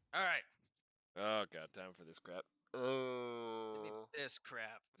 All right. Oh god, time for this crap. Give me Oh, this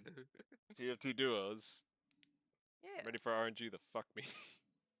crap. TFT duos. Yeah. Ready for RNG to fuck me.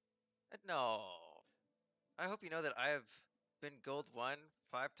 No. I hope you know that I have been gold 1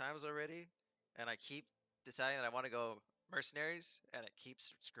 5 times already, and I keep deciding that I want to go mercenaries, and it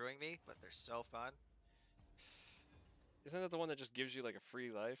keeps screwing me. But they're so fun. Isn't that the one that just gives you like a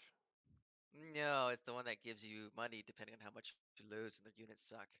free life? No, it's the one that gives you money depending on how much you lose, and the units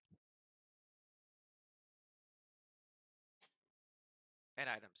suck. And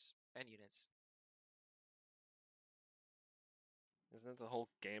items and units. Isn't that the whole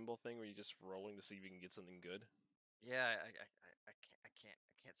gamble thing where you're just rolling to see if you can get something good? Yeah, I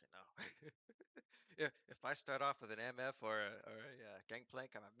can't say no. If I start off with an MF or a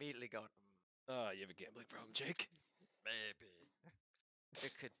gangplank, I'm immediately going, Ah, you have a gambling problem, Jake. maybe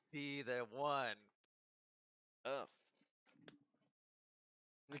it could be the one. Oh,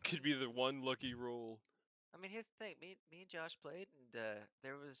 it could be the one lucky roll. I mean, here's the thing. Me and Josh played, and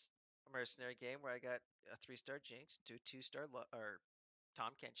there was a mercenary game where I got a 3-star Jinx, two-star or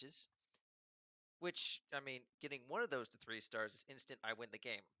Tom Kench's. Which I mean, getting one of those to 3 stars is instant. I win the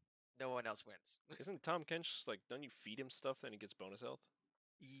game. No one else wins. Isn't Tom Kench like? Don't you feed him stuff then he gets bonus health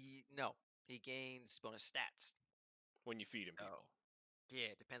No, he gains bonus stats. when you feed him Oh, people? yeah,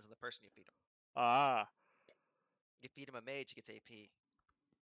 it depends on the person you feed him. Ah, You feed him a mage, he gets AP.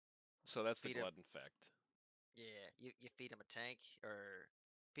 so that's the Feed him, glutton fact. yeah. You feed him a tank or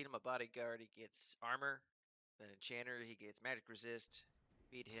feed him a bodyguard, he gets armor. An enchanter, he gets magic resist.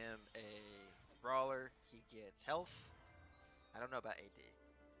 Feed him a brawler, he gets health. I don't know about AD.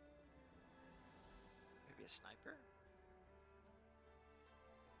 Maybe a sniper.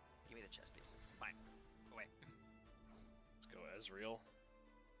 Give me the chest piece. Fine. Away. Let's go Ezreal.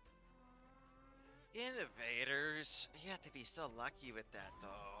 Innovators. You have to be so lucky with that,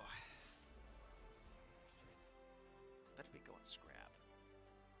 though. Better be going scrap.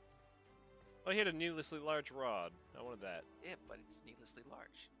 Oh, he had a needlessly large rod. I wanted that. Yeah, but it's needlessly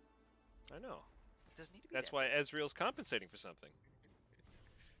large. I know. It doesn't need to be That's that why big. Ezreal's compensating for something.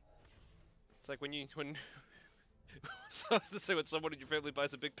 It's like when so I was to say when someone in your family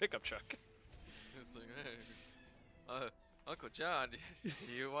buys a big pickup truck. It's like, hey, Uncle John, do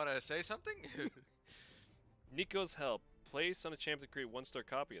you want to say something? Nico's help. Place on a champ to create 1-star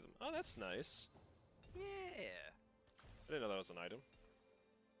copy of them. Oh, that's nice. Yeah. I didn't know that was an item.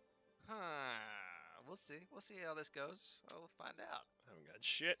 Huh. We'll see. We'll see how this goes. We'll find out. I haven't got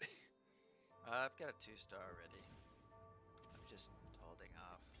shit. I've got a 2-star already. I'm just holding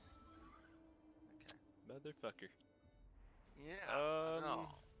off. Okay. Motherfucker. Yeah. I know.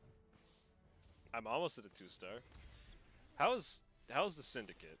 I'm almost at a 2-star. How's the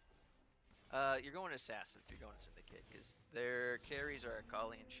Syndicate? You're going Assassins if you're going Syndicate, because their carries are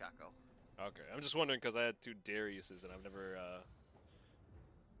Akali and Shaco. Okay, I'm just wondering because I had 2 Dariuses and I've never.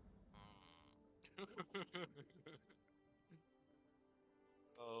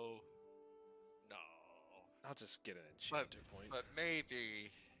 Oh. No. I'll just get an enchanter point. But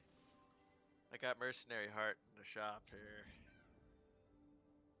maybe. I got Mercenary Heart in the shop here.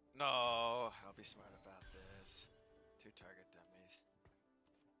 No, I'll be smart about this. 2 target dummies.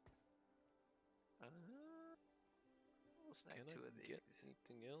 We'll snag Can 2 I of these. get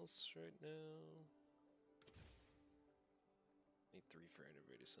anything else right now? Need 3 for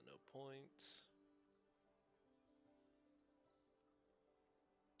innovator, so no point.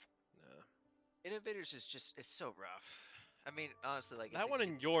 Nah. Innovators is just, it's so rough. I mean, honestly, like, That one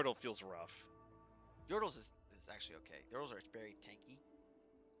in Yordle feels rough. Yordles is actually okay. Yordles are very tanky.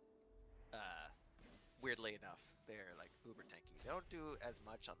 Weirdly enough, they're like uber tanky. They don't do as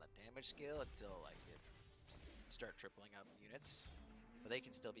much on the damage scale until like you start tripling up units, but they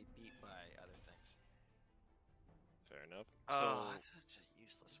can still be beat by other things. Fair enough. Oh, So, that's such a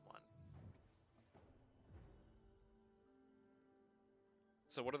useless one.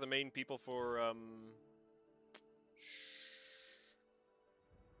 so what are the main people for I'm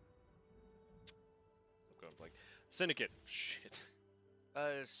going blank. Syndicate. Shit.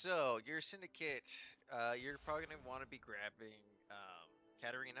 So your syndicate, you're probably gonna want to be grabbing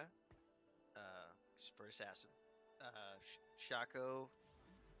Katarina, for assassin, Shaco,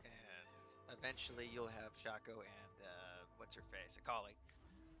 and eventually you'll have Shaco and what's her face, Akali.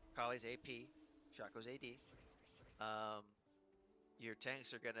 Akali's AP, Shaco's AD. Your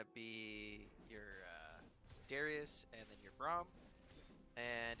tanks are gonna be your Darius and then your Braum.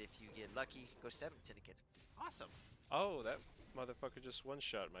 And if you get lucky, go 7 syndicates. It's awesome. Oh, that motherfucker just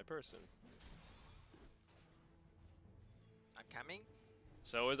one-shot my person. I'm coming.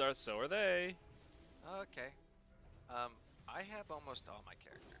 So are they. Okay. I have almost all my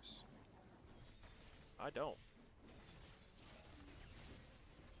characters. I don't.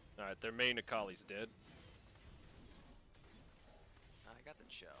 Alright, their main Akali's dead. I got the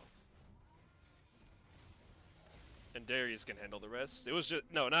Cho. And Darius can handle the rest. It was just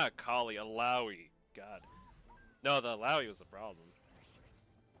no, not Akali, Alawi. God. No, the Alawi was the problem.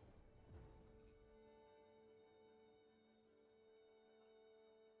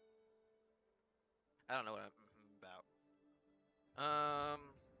 I don't know what I'm about.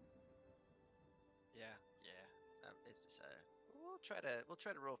 Yeah. It's decided. We'll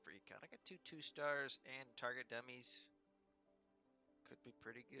try to roll for econ. I got 2 2-stars and target dummies. Could be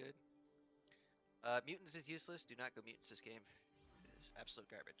pretty good. Mutants is useless. Do not go mutants this game. It is absolute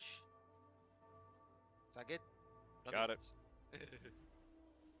garbage. Sound good? No Got mutants.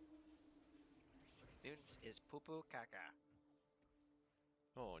 Mutants is poo-poo caca.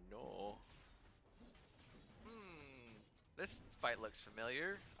 Oh no. This fight looks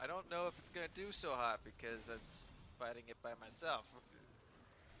familiar. I don't know if it's gonna do so hot because I was fighting it by myself.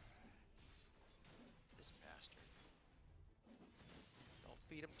 This bastard. Don't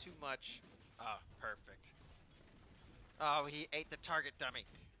feed him too much. Ah, perfect. Oh, he ate the target dummy.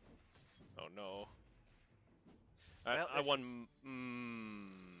 Oh no. Well, I this won. is-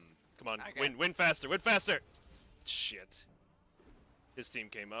 Come on, I got- win faster, win faster! Shit. His team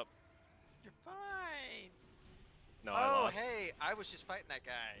came up. You're fine. No, I Oh, lost. hey, I was just fighting that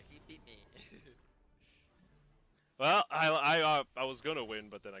guy. He beat me. Well, I was gonna win,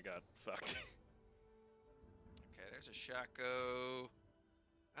 but then I got fucked. Okay, there's a Shaco.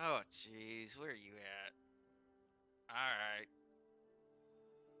 Oh, jeez, where are you at? Alright.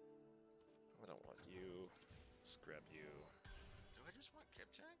 I don't want you. Let's grab you. Do I just want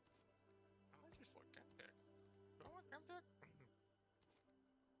Kiptech? I might just want Kiptech. Do I want Kiptech?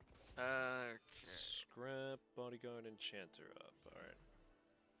 Okay, Scrap, bodyguard, enchanter up. Alright.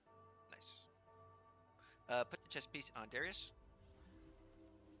 nice. Put the chest piece on Darius.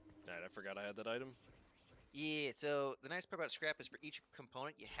 Alright, I forgot I had that item. Yeah, so the nice part about scrap is for each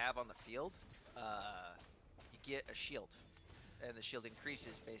component you have on the field, you get a shield. And the shield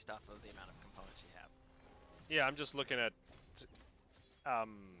increases based off of the amount of components you have. Yeah, I'm just looking at.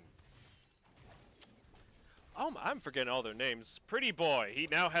 Oh, I'm forgetting all their names. Pretty boy, he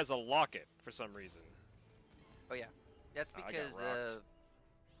now has a locket for some reason. Oh yeah, that's I got because the... rocked.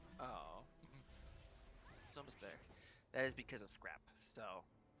 Oh. It's almost there. That is because of scrap, so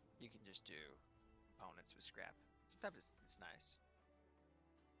you can just do components with scrap. Sometimes it's nice.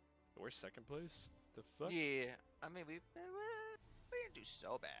 We're second place? The fuck? Yeah, I mean, we didn't do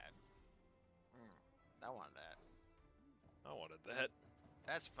so bad. I wanted that. I wanted that.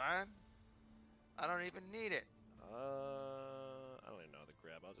 That's fine. I don't even need it. I don't even know how to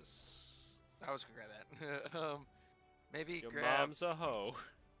grab. I'll just. I was gonna grab that. Maybe Your grab... mom's a hoe.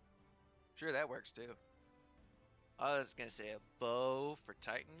 Sure, that works too. I was gonna say a bow for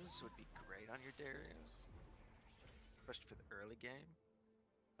Titans would be great on your Darius. Especially for the early game.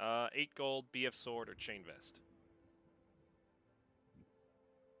 8 gold, BF sword, or chain vest.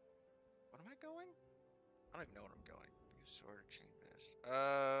 What am I going? I don't even know what I'm going. You sword or chain vest.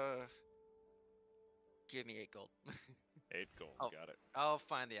 Give me 8 gold. 8 gold, Oh. got it. I'll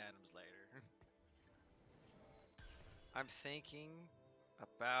find the items later. I'm thinking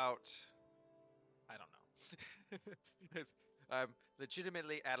about... I don't know. I'm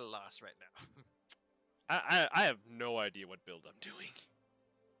legitimately at a loss right now. I have no idea what build I'm doing.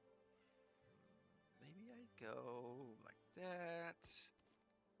 Maybe I go like that,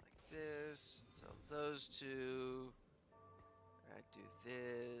 like this. So those two. I do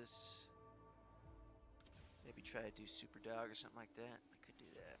this. Maybe try to do super dog or something like that. I could do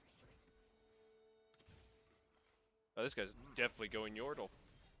that. Oh, this guy's definitely going Yordle.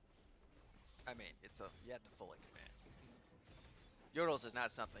 I mean, you have to fully commit. Yordles is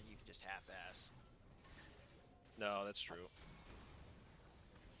not something you can just half-ass. No, that's true.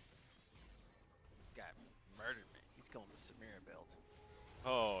 Guy murdered me. He's going with Samira build.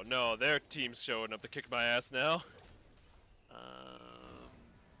 Oh no, their team's showing up to kick my ass now.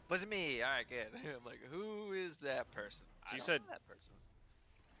 Wasn't me. All right, good. I'm like, who is that person? So I you don't said- know that person.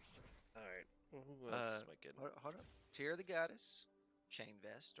 All right. Who else am I getting? Hold up. Tear of the Goddess, chain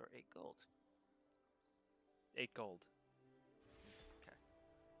vest, or 8 gold. 8 gold.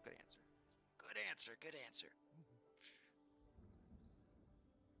 Good answer. Good answer. Good answer.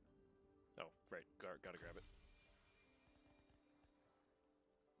 Oh, right. Gotta grab it.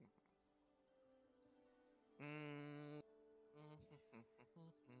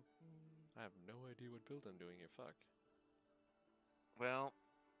 I have no idea what build I'm doing here. Fuck. Well,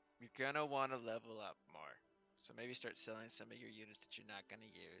 you're gonna want to level up more. So maybe start selling some of your units that you're not gonna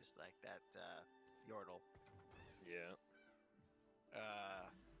use, like that Yordle. Yeah.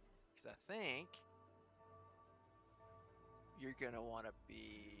 Because I think you're gonna want to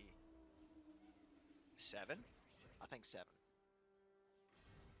be 7. I think 7.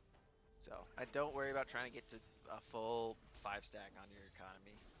 So I don't worry about trying to get to a full 5 stack on your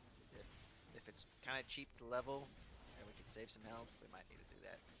economy. If it's kind of cheap to level and we can save some health, we might need to do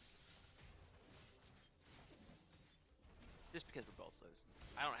that. Just because we're both losing.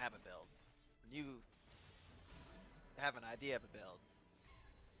 I don't have a build. You have an idea of a build,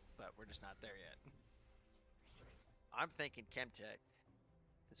 but we're just not there yet. I'm thinking Chemtech,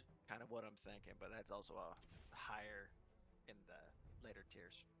 kind of what I'm thinking, but that's also a higher in the later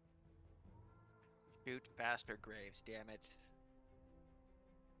tiers. Shoot faster, Graves. Damn it.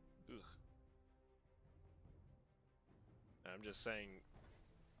 Ugh. I'm just saying.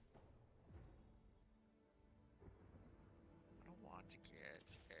 I don't want to get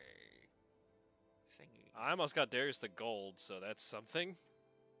a thingy. I almost got Darius the gold, so that's something.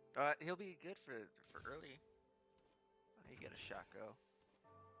 He'll be good for early. You get a shot go.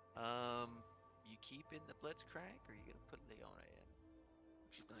 You keep in the Blitzcrank, or you gonna put Leona in?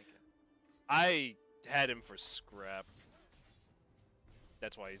 What you thinking? I had him for scrap.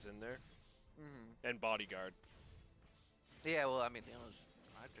 That's why he's in there. Mm-hmm. And bodyguard. Yeah, well, I mean, Leona's.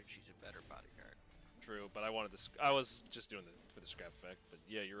 I think she's a better bodyguard. True, but I wanted this. I was just doing it for the scrap effect. But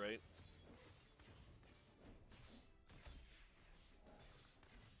yeah, you're right.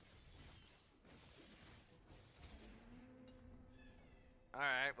 All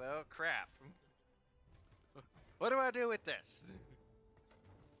right. Well, crap. What do I do with this?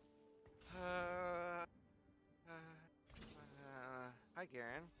 Hi,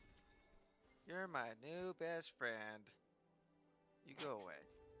 Garen. You're my new best friend. You go away.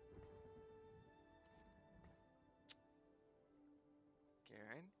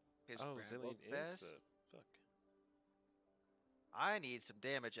 Garen, his Oh, brand Zillion look is best. the fuck. I need some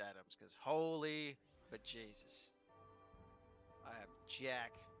damage items, because holy but Jesus. I have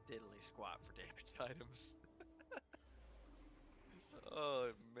jack diddly squat for damage items.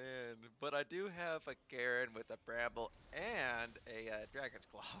 Oh man, but I do have a Garen with a Bramble and a Dragon's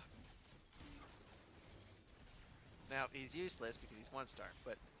Claw. Now he's useless because he's 1-star,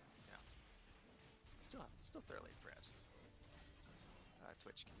 but you know, still thoroughly impressed.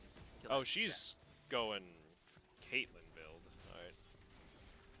 Twitch can kill Oh, that. she's going Caitlyn build.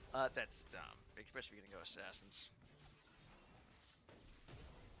 All right. That's dumb, especially if you're gonna go Assassins.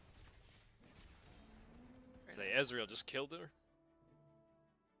 Very Say nice. Ezreal just killed her.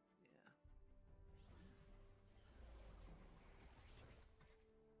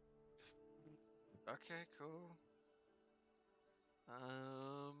 Yeah. Okay, cool.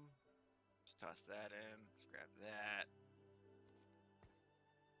 Let's toss that in. Let's grab that.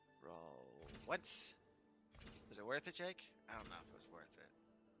 Roll once. Was it worth it, Jake? I don't know if it was worth it.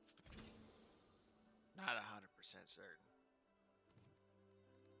 Not 100% certain.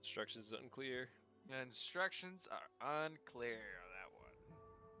 Instructions unclear. Instructions are unclear on that one.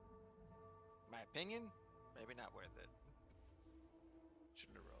 My opinion, maybe not worth it.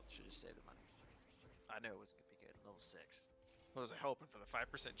 Shouldn't have rolled. Should have saved the money. I knew it was gonna be good. Level 6. What was I hoping for? The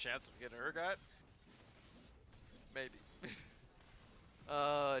 5% chance of getting Urgot? Maybe.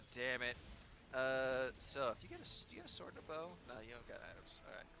 Oh, damn it. So if you get do you get a sword and a bow? No, you don't got items.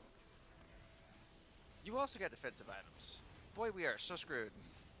 All right, cool. You also got defensive items. Boy, we are so screwed.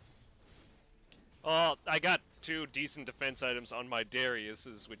 Oh, I got 2 decent defense items on my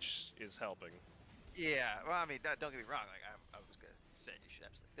Darius's, which is helping. Yeah, well, I mean, don't get me wrong. Like, I was gonna say you should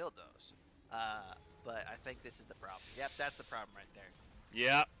absolutely build those. But I think this is the problem. Yep, that's the problem right there.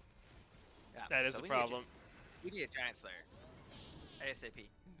 Yeah, Yeah, that is so a we problem. we need a giant slayer. ASAP.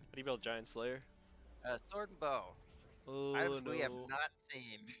 How do you build Giant Slayer? Sword and bow. Oh Items we have no. not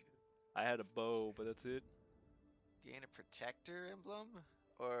seen. I had a bow, but that's it. Gain a protector emblem,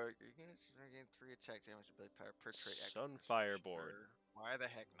 or you're gonna gain 3 attack damage ability power per trait. Sunfire board. Sure. Why the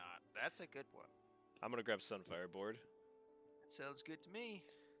heck not? That's a good one. I'm gonna grab Sunfire board. That sounds good to me.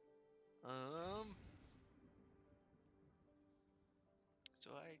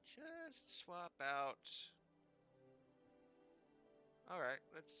 So I just swap out. All right,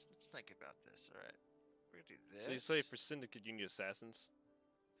 let's think about this. All right, we're gonna do this. So you say for Syndicate you need assassins?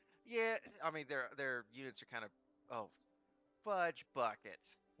 Yeah, I mean their units are kind of fudge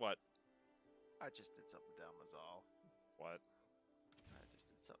buckets. What? I just did something dumb is all. What? I just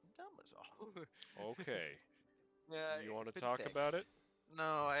did something dumb is all. Okay. Yeah, You want it's to been talk fixed. about it?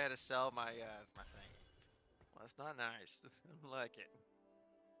 No, I had to sell my my thing. Well, that's not nice. I don't like it.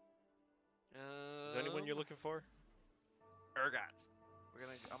 Is there anyone you're looking for? Urgot.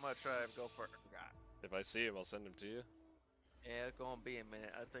 I'm gonna try and go for Urgot. If I see him, I'll send him to you. Yeah, it's gonna be a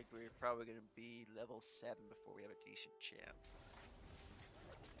minute. I think we're probably gonna be level 7 before we have a decent chance.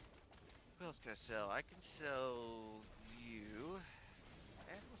 Who else can I sell? I can sell you.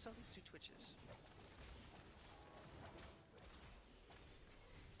 And we'll sell these 2 Twitches.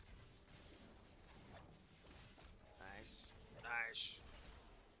 Nice. Nice.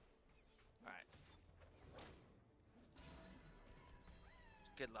 Alright.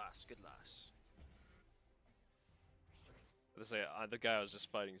 Good loss, good loss. Let's say the guy I was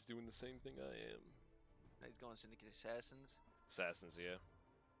just fighting is doing the same thing I am. He's going Syndicate Assassins. Assassins, yeah.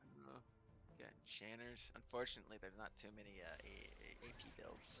 Got enchanters. Unfortunately, there's not too many AP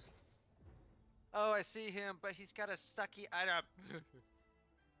builds. Oh, I see him, but he's got a sucky item.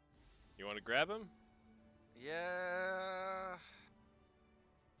 You want to grab him? Yeah.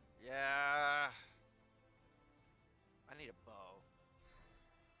 Yeah. I need a bow.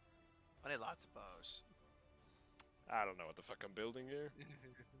 I need lots of bows. I don't know what the fuck I'm building here.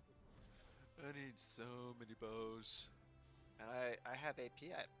 I need so many bows. And I have AP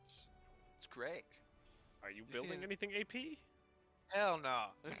items. It's great. Are you You see building it? anything AP? Hell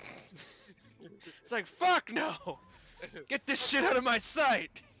no. It's like, fuck no! Get this shit out of my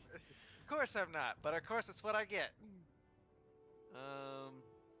sight! Of course I'm not, but of course it's what I get. Alright,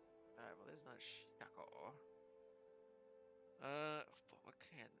 well there's not Shackle. But what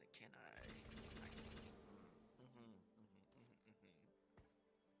can I?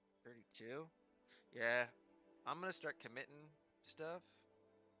 32? Yeah. I'm gonna start committing stuff.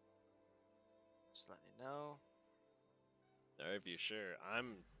 Just letting you know. If you're sure,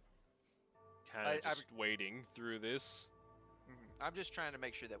 I'm kind of just waiting through this. I'm just trying to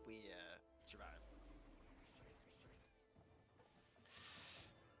make sure that we survive.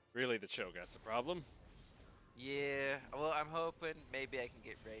 Really, the Cho'Gath's the problem. Yeah, well, I'm hoping maybe I can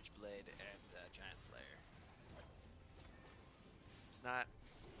get Rage Blade and Giant Slayer. It's not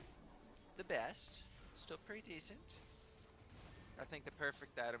the best, still pretty decent. I think the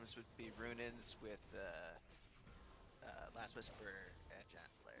perfect items would be Runins with Last Whisper and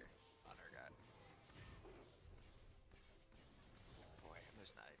Giant Slayer on Urgot. Boy, I'm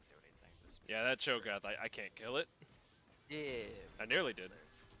just not even doing anything this week. Yeah, that Cho'Gath, I can't kill it. Yeah. I nearly did.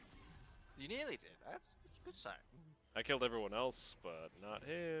 You nearly did. That's a good sign. I killed everyone else, but not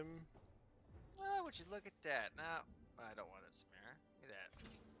him. Oh, would you look at that? No, I don't want it, Samara. Look at that.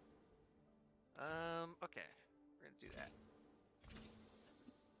 Okay. We're gonna do that.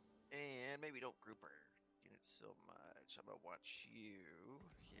 And maybe don't group our units so much. I'm gonna watch you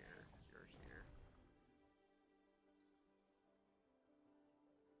here. You're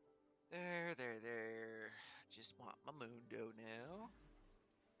here. There. Just want my Mundo now.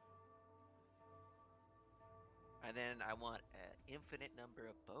 And then I want an infinite number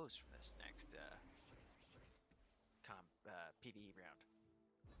of bows from this next PvE round.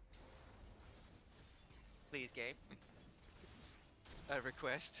 Please, game. I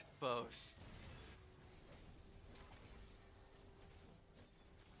request bows.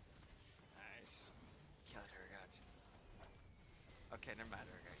 Nice. Kill it, Urgot. Okay, never mind,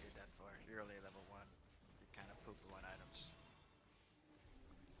 Urgot. You're done for. You're only level 1. You're kind of poo-poo-1 items.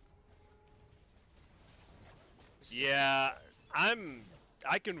 Yeah, I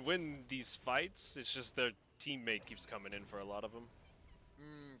can win these fights. It's just their teammate keeps coming in for a lot of them.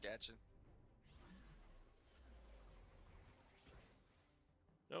 Gotcha.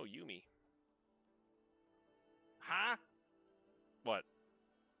 Oh, Yumi. Huh? What?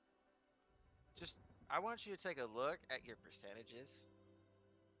 Just, I want you to take a look at your percentages.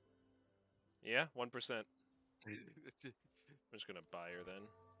 Yeah, 1%. I'm just gonna buy her then.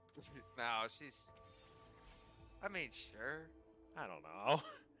 No, she's... I mean, sure. I don't know.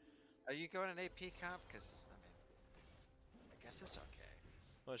 Are you going an AP comp? Because, I mean, I guess it's okay.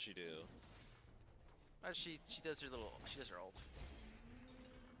 What'd she do? She does her ult.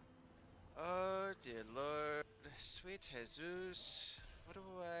 Oh dear lord, sweet Jesus, what do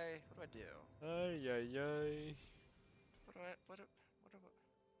I do? Ay, ay, ay. What do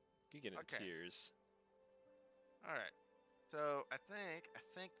You get in Okay. tears. All right. So I think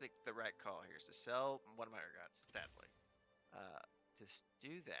the right call here is to sell one of my Urgots, sadly. To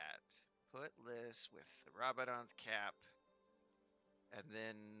do that, put Liz with the Rabadon's cap, and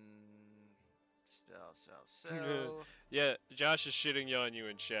then sell. Yeah, Josh is shitting on you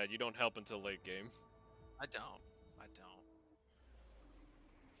in chat. You don't help until late game. I don't.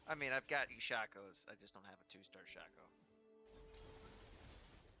 I mean, I've got Shakos. I just don't have a 2-star Shako.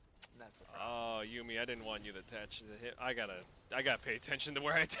 And that's the problem. Oh, Yumi, I didn't want you to attach to him. I gotta pay attention to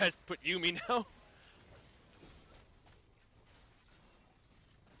where I put Yumi now.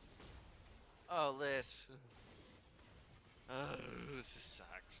 Oh, Lisp. Oh, this just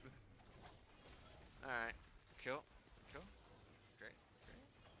sucks. Alright. Cool. That's great.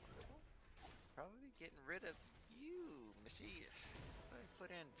 Wonderful. Probably getting rid of you, Missy. What did I put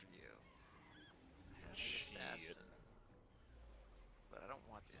in for you? I have the assassin. But I don't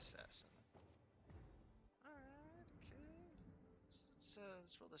want the assassin. Alright, okay.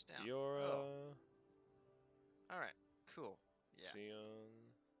 Let's roll this down. Fiora. Oh. Alright, cool. Yeah. Sion.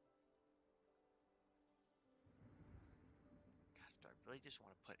 God, do I really just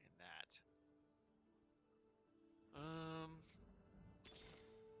want to put in that?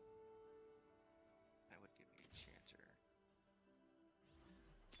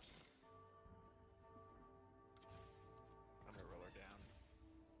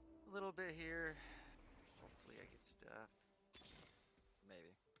 right here. Hopefully I get stuff.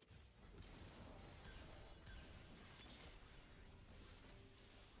 Maybe.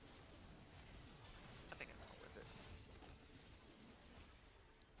 I think it's not worth it.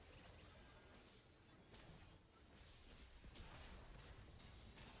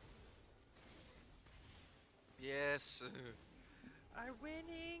 Yes. I'm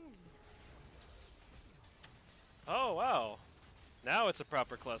winning. Oh, wow. Now it's a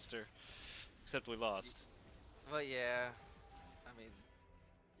proper cluster. Except we lost. Well, yeah. I mean,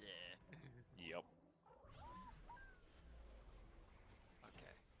 yeah. Yep.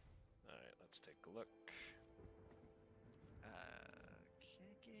 Okay. Alright, let's take a look.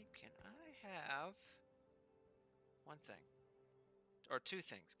 Can I have one thing or two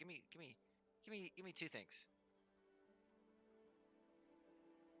things? Give me two things.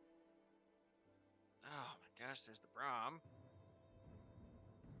 Oh my gosh, there's the Braum.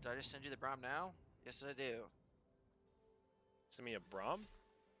 Did I just send you the Braum now? Yes, I do. Send me a Braum?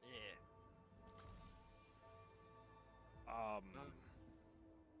 Yeah. Um.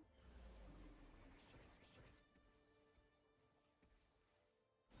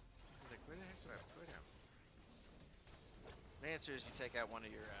 Like, where the heck do I put him? The answer is you take out one of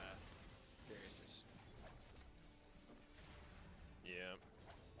your Dariuses. Yeah.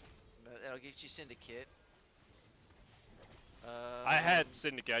 That'll get you Syndicate. I had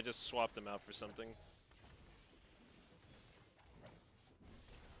Syndicate, I just swapped them out for something.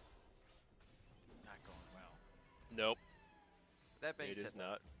 Not going well. Nope. That being It said, is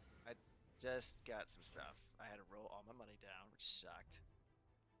not. I just got some stuff. I had to roll all my money down, which sucked.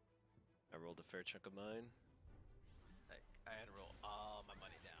 I rolled a fair chunk of mine. Like, I had to roll all my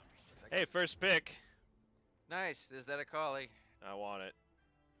money down. Hey, first pick! Nice. Is that a collie? I want it.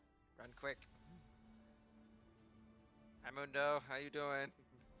 Run quick. Hi, Mundo. How you doing?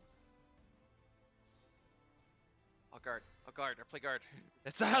 I'll guard. I'll guard. I'll play guard.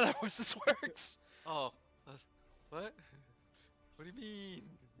 That's not how this works! Oh. What? What do you mean?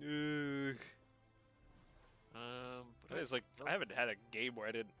 Ugh. But It's like, I haven't had a game where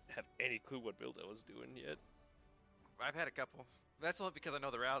I didn't have any clue what build I was doing yet. I've had a couple. That's only because I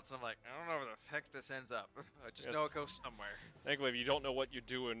know the routes, and I'm like, I don't know where the heck this ends up. I just know it goes somewhere. Thankfully, if you don't know what you're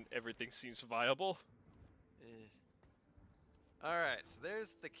doing, everything seems viable. Alright, so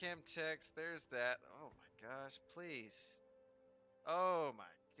there's the Chemtex, there's that. Oh my gosh, please. Oh my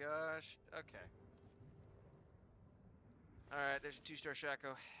gosh. Okay. Alright, there's your 2-star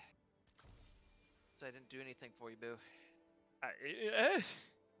Shaco. So I didn't do anything for you, boo.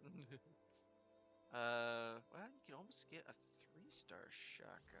 Well, you can almost get a 3-star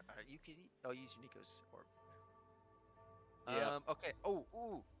Shaka. You could use your Nico's orb. Yep. Okay. Oh,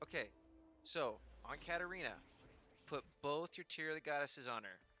 ooh. Okay. So on Katarina, put both your Tear of the Goddesses on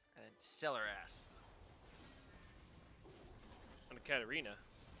her, and then sell her ass. On a Katarina.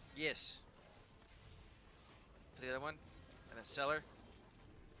 Yes. Put the other one, and then sell her.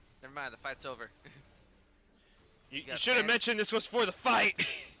 Never mind. The fight's over. You got should have Bandits. mentioned this was for the fight!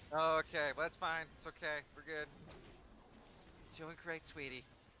 Oh, okay. Well, that's fine. It's okay. We're good. You're doing great, sweetie.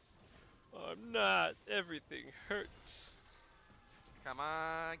 I'm not. Everything hurts. Come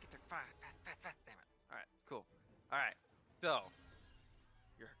on, get the fat, damn it. Alright, cool. Alright, so,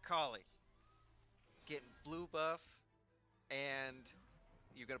 you're a collie. Getting blue buff, and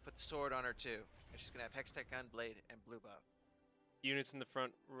you're gonna put the sword on her too. And she's gonna have Hextech Gun, Blade, and blue buff. Units in the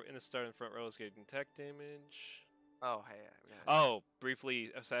front, in the start and front rows getting tech damage. Oh, hey. Oh,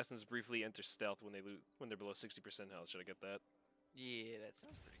 assassins briefly enter stealth when they're below 60% health. Should I get that? Yeah, that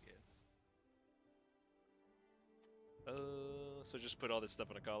sounds pretty good. So just put all this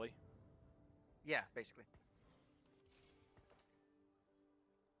stuff on a collie. Yeah, basically.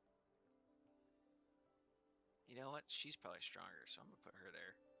 You know what? She's probably stronger, so I'm gonna put her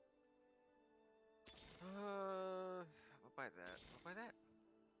there. I'll buy that. I'll buy that.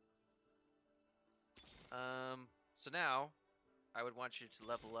 So now, I would want you to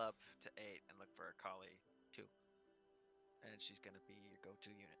level up to 8 and look for a collie 2. And she's gonna be your go-to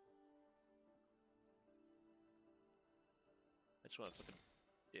unit. I just want to fucking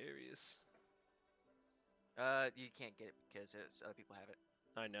Darius. You can't get it because other people have it.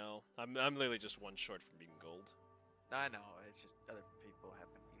 I know. I'm literally just one short from being gold. I know, it's just other people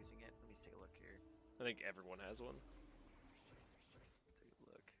have been using it. Let me just take a look here. I think everyone has one. Take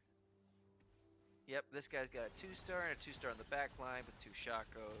a look. Yep, this guy's got a 2-star and a 2-star on the back line with 2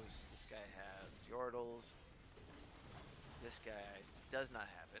 Shakos. This guy has Yordles. This guy does not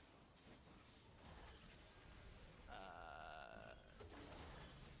have it.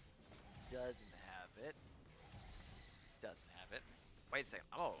 Doesn't have it. Doesn't have it. Wait a second.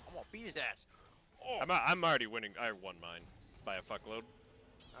 I'm gonna beat his ass. Oh. I'm already winning. I won mine by a fuckload.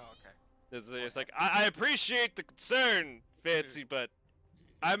 Oh, okay. It's like I appreciate the concern, Fancy, but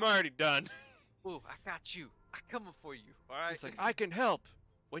I'm already done. Ooh, I got you. I'm coming for you. All right. It's like I can help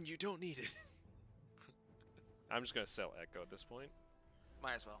when you don't need it. I'm just gonna sell Echo at this point.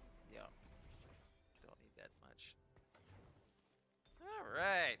 Might as well. Yeah. Don't need that much. All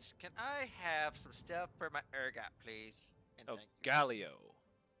right. Can I have some stuff for my ergot, please? And Oh, thank you. Galio.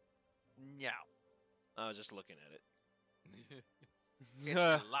 No. I was just looking at it.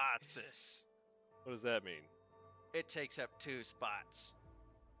 It's Colossus. What does that mean? It takes up 2 spots.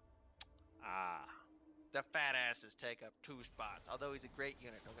 Ah. The fat asses take up 2 spots. Although he's a great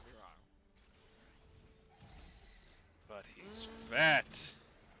unit, don't get me wrong. But he's fat.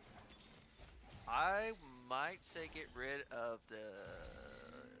 I might say get rid of the...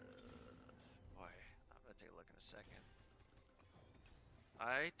 Boy, I'm gonna take a look in a second.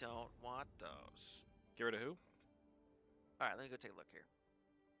 I don't want those. Get rid of who? Alright, let me go take a look here.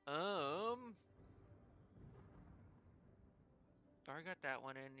 Already got that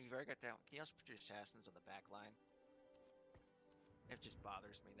one in. You've already got that one. Can you also put your assassins on the back line? It just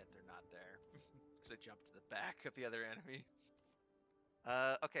bothers me that they're not there. Because they jump to the back of the other enemy.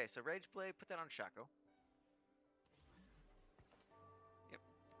 Okay, so Rage Blade, put that on Shaco. Yep.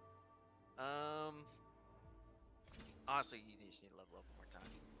 Honestly, you just need to level up one more time.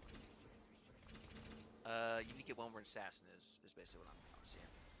 You need to get one where Assassin is basically what I'm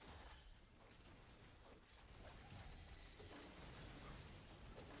seeing.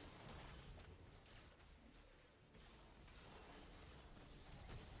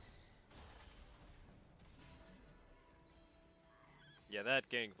 Yeah, that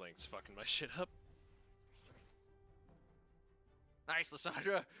gangplank's fucking my shit up. Nice,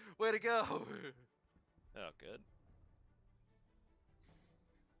 Lysandra! Way to go! Oh, good.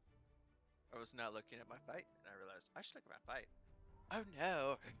 I was not looking at my fight, and I realized I should look at my fight. Oh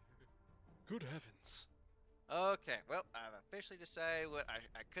no! Good heavens. Okay, well, I've officially decided what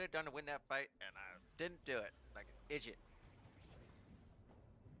I could have done to win that fight, and I didn't do it. Like an idiot.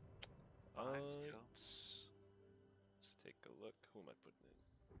 Let's go. Let's take a look. Who am I putting in?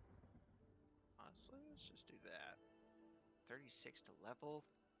 Honestly, let's just do that. 36 to level.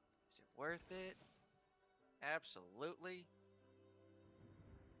 Is it worth it? Absolutely.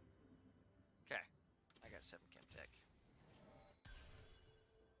 Okay, I got 7 chem tech.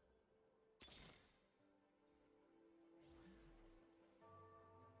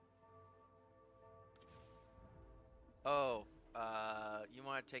 Oh, you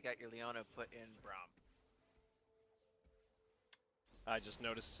want to take out your Leona, put in Braum. I just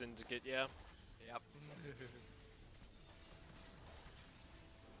noticed Syndicate, yeah. Yep.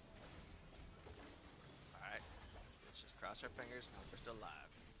 Alright, let's just cross our fingers and hope we're still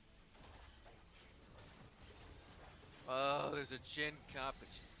alive. Oh, there's a Jin comp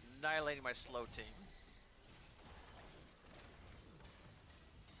that's just annihilating my slow team.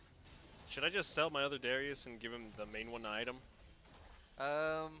 Should I just sell my other Darius and give him the main one item?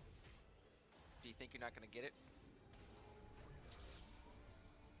 Do you think you're not going to get it?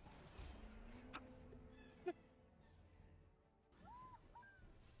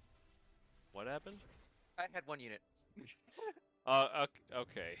 What happened? I had 1 unit.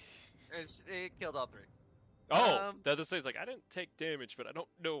 Okay. It killed all 3. Oh, the other side's like, I didn't take damage, but I don't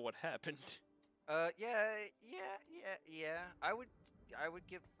know what happened. Yeah. I would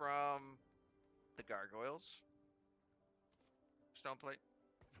give from the gargoyles, stoneplate,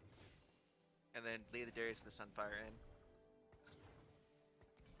 and then leave the Darius for the Sunfire in.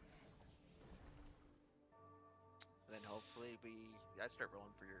 And then hopefully I'd start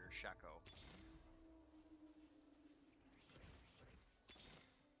rolling for your Shaco.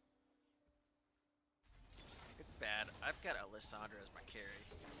 It's bad. I've got Alessandra as my carry.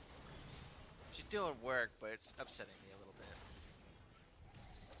 She's doing work, but it's upsetting me a little bit.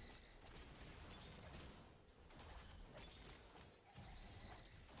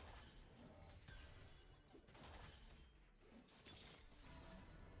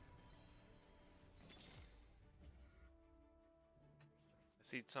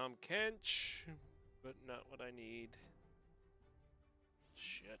 I see Tom Kench, but not what I need.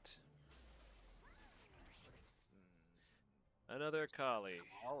 Shit. Another Kali.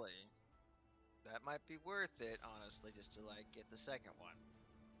 Ollie. That might be worth it, honestly, just to like get the second one.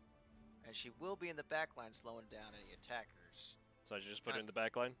 And she will be in the backline slowing down any attackers. So I should just put it in the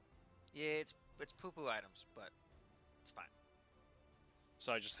back line? Yeah, it's poo-poo items, but it's fine.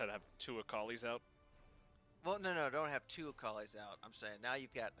 So I just had to have 2 Akalis out? Well, no, don't have 2 Akali's out. I'm saying now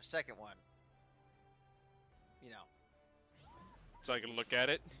you've got a second one. You know. so I can look at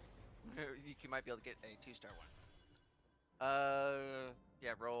it. You might be able to get a 2-star one.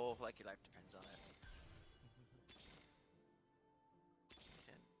 Yeah, roll like your life depends on it.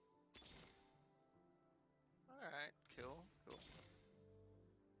 Alright, cool. I'm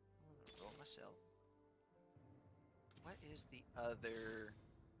gonna roll myself. What is the other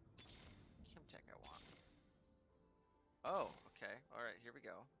Chem Tech I want? Oh, okay. Alright, here we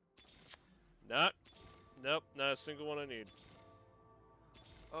go. Nope, not a single one I need.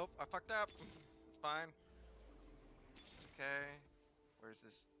 Oh, I fucked up. It's fine. It's okay. Where's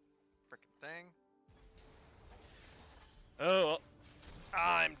this frickin' thing? Oh, well,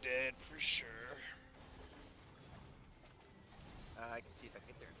 I'm dead for sure. I can see if I can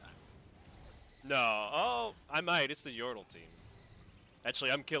get there in time. No, oh, I might. It's the Yordle team. Actually,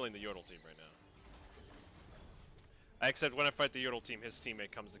 I'm killing the Yordle team right now. Except when I fight the Yordle team, his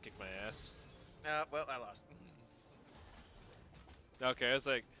teammate comes to kick my ass. Well, I lost. Okay, I was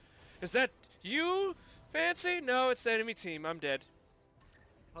like, is that you, Fancy? No, it's the enemy team. I'm dead.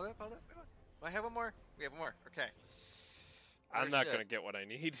 Hold up. Wait, I have one more. We have one more. Okay. I'm not Understood. gonna get what I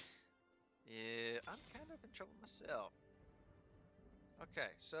need. Yeah, I'm kind of in trouble myself.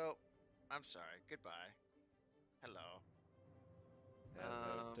 Okay, so I'm sorry. Goodbye. Hello.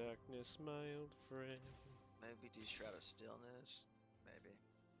 Hello, darkness, my old friend. Maybe do Shroud of Stillness. Maybe.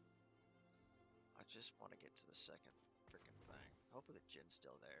 I just want to get to the second freaking thing. Hopefully the Jin's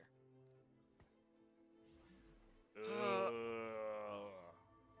still there.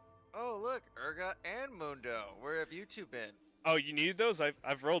 Oh, look, Urgot and Mundo. Where have you two been? Oh, you needed those?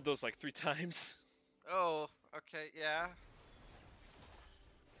 I've rolled those like 3 times. Oh, okay, yeah.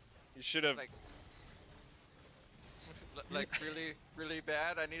 You should have. Like really, really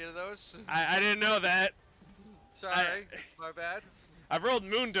bad. I needed those. I didn't know that. Sorry, it's my bad. I've rolled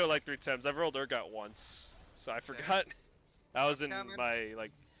Mundo like 3 times. I've rolled Urgot once, so I forgot. I was in coming. my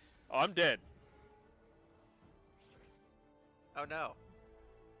like. Oh, I'm dead. Oh no.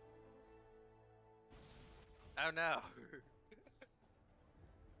 Oh no.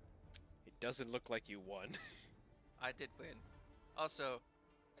 It doesn't look like you won. I did win. Also,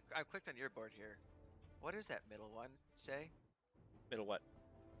 I clicked on your board here. What does that middle one say? Middle what?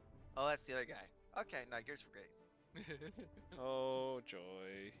 Oh, that's the other guy. Okay, no, yours were great. Oh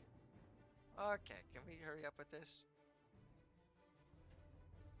joy. Okay, can we hurry up with this?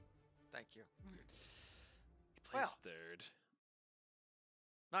 Thank you. He plays Well. third.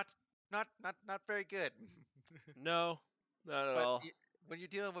 Not very good. No, not at But all. when you're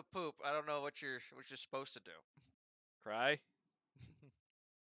dealing with poop, I don't know what you're supposed to do. Cry?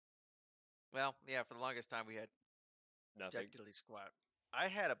 Well, yeah, for the longest time we had Nothing. Jack Diddley Squat. I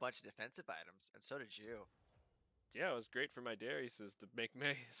had a bunch of defensive items, and so did you. Yeah, it was great for my Dariuses to make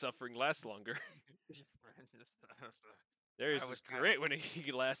my suffering last longer. Darius is great when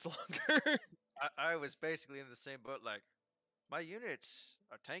he lasts longer. I was basically in the same boat. Like, my units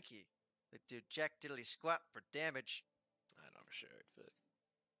are tanky. They do Jack Diddley Squat for damage. I know for sure it fit.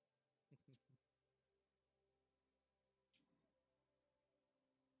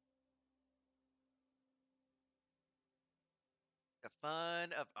 The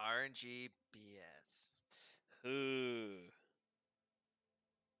fun of RNG BS. Ooh.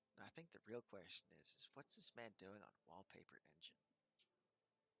 I think the real question is what's this man doing on Wallpaper Engine?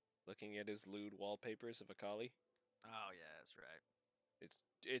 Looking at his lewd wallpapers of Akali. Oh yeah, that's right.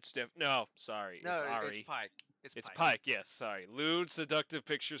 It's no, sorry, No, it's Ari. it's Pike. It's Pike. Yes, sorry. Lewd, seductive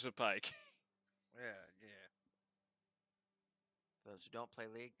pictures of Pike. Yeah. For those who don't play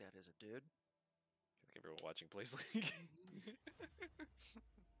League, that is a dude. I think everyone watching plays League.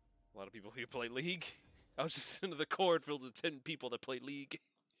 A lot of people who play League. I was just into the court filled with 10 people that play League.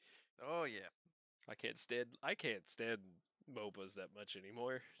 Oh yeah. I can't stand MOBAs that much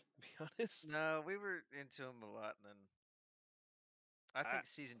anymore, to be honest. No, we were into them a lot, and then I think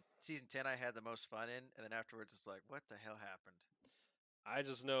season 10 I had the most fun in, and then afterwards it's like, what the hell happened? I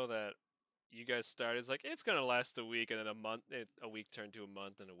just know that you guys started. It's like it's gonna last a week, and then a week turned to a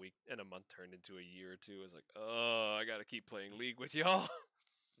month, and a month turned into a year or two. It's like, oh, I gotta keep playing League with y'all.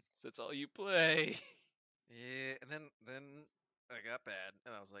 That's all you play. Yeah, and then I got bad,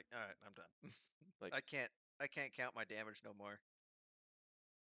 and I was like, all right, I'm done. Like I can't count my damage no more,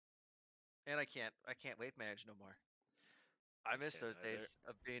 and I can't wave manage no more. I miss can't those either. days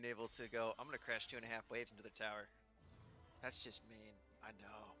of being able to go. I'm gonna crash 2.5 waves into the tower. That's just mean. I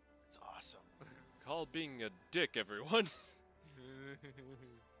know. It's awesome. Call being a dick, everyone.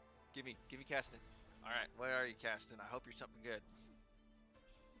 give me casting. All right, what are you casting? I hope you're something good.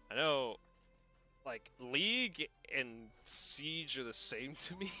 I know, like League and Siege are the same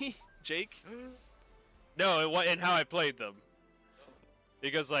to me, Jake. No, and how I played them.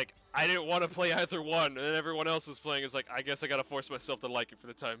 Because, like, I didn't want to play either one, and then everyone else was playing. It's like, I guess I gotta force myself to like it for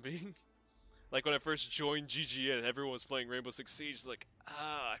the time being. Like, when I first joined GGN and everyone was playing Rainbow Six Siege, it's like,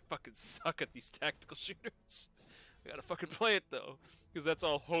 I fucking suck at these tactical shooters. I gotta fucking play it, though. Because that's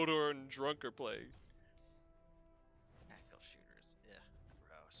all Hodor and Drunk are playing. Tactical shooters. Yeah,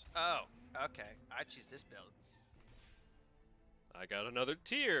 gross. Oh, okay. I choose this build. I got another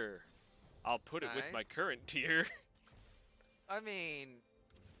tier. I'll put it with my Nice. current tier. I mean,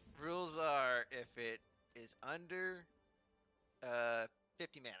 rules are if it is under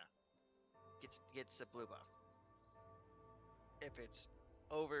 50 mana, gets a blue buff. If it's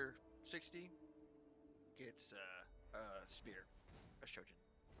over 60, gets a spear, a Shojin.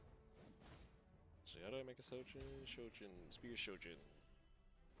 So how do I make a Shojin? Shojin. Spear Shojin.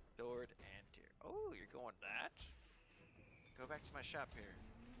 Sword and tier. Oh, you're going that? Go back to my shop here.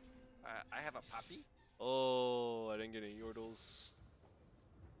 I have a poppy. Oh, I didn't get any Yordles.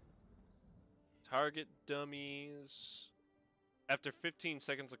 Target dummies. After 15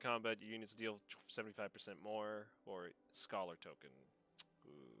 seconds of combat, your units deal 75% more, or Scholar token.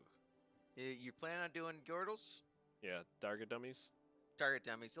 Ooh. You plan on doing Yordles? Yeah, target dummies. Target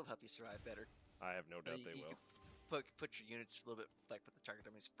dummies, they'll help you survive better. I have no doubt You- they you will. could put your units a little bit, like put the target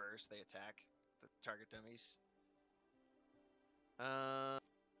dummies first, they attack the target dummies.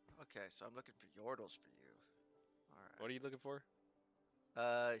 Okay, so I'm looking for Yordles for you. Alright. What are you looking for?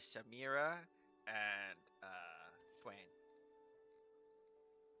 Samira and Swain.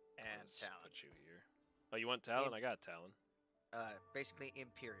 I'll And just Talon. put you here. Oh, you want Talon? Im- I got Talon. Basically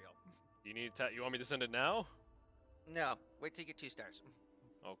Imperial. You need you want me to send it now? No, wait till you get 2 stars.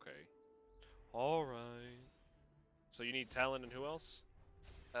 Okay. All right. So you need Talon and who else?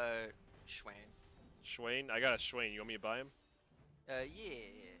 Swain. Swain. I got a Swain. You want me to buy him? Yeah.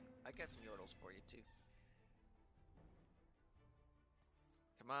 I got some Yordles for you too.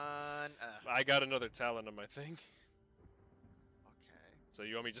 Come on. I got another Talon on my thing. Okay. So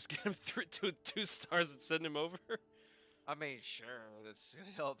you want me to just get him through two stars and send him over? I mean, sure, that's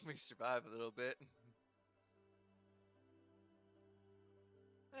gonna help me survive a little bit.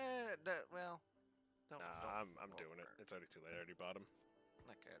 Well, don't. Nah, don't I'm go doing it. for It's already too late. I already bought him.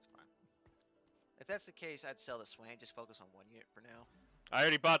 Okay, that's fine. If that's the case, I'd sell the Swain. Just focus on 1 unit for now. I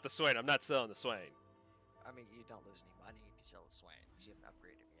already bought the Swain. I'm not selling the Swain. I mean, you don't lose any money if you sell the Swain, because you haven't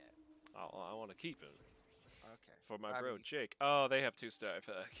upgraded him yet. I want to keep it Okay. for my I bro mean, Jake. Oh, they have 2-star.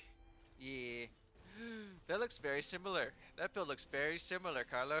 Fuck. yeah. That looks very similar. That build looks very similar,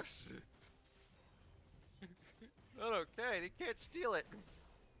 Carlos. Not okay. They can't steal it.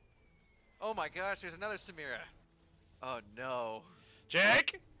 Oh my gosh, there's another Samira. Oh no.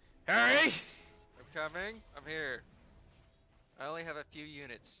 Jake, hurry! I'm coming. I'm here. I only have a few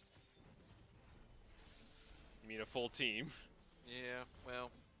units. You mean a full team? Yeah,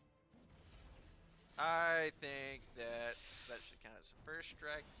 well. I think that should count as a first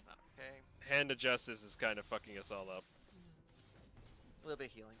strike. It's not okay. Hand of Justice is kind of fucking us all up. A little bit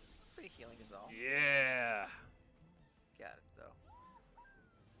of healing. A bit of healing is all. Yeah. Got it though.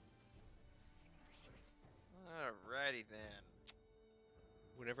 Alrighty then.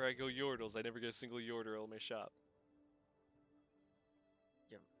 Whenever I go Yordles, I never get a single Yordle in my shop.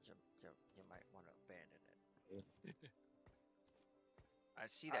 You might want to abandon it. I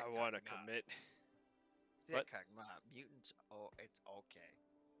see that. I want to Kagma. commit. See that Kagma. Mutants. Oh, it's okay.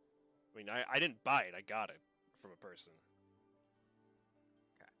 I mean, I didn't buy it. I got it from a person.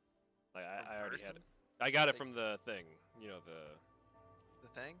 Okay. Like From I already had person? it. I got it Like- from the thing. You know The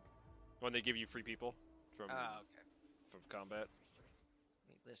thing? when they give you free people from Oh, okay. from combat. I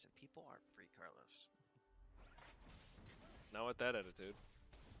mean, listen, people aren't free, Carlos. Not with that attitude.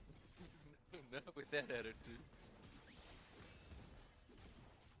 Not with that attitude.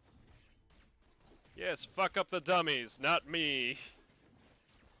 Yes, fuck up the dummies, not me.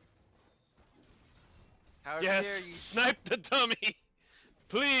 How dare Yes, you? snipe the dummy.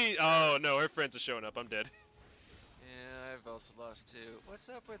 Please. Oh no, her friends are showing up. I'm dead. Yeah, I've also lost 2. What's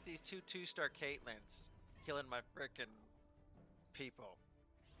up with these 2-star Caitlins killing my frickin' people?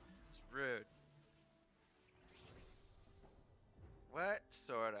 It's rude. What?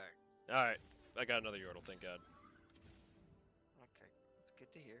 Sorta. All right, I got another Yordle. Thank God. Okay, that's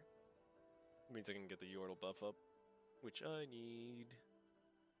good to hear. Means I can get the Yordle buff up, which I need.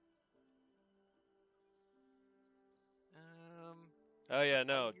 Oh yeah,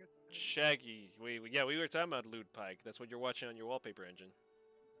 no, Shaggy. We were talking about Loot Pike. That's what you're watching on your wallpaper engine.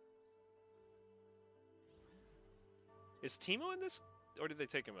 Is Teemo in this, or did they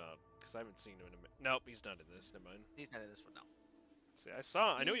take him out? Because I haven't seen him in a minute. Nope, he's not in this. Never mind. He's not in this one now. See,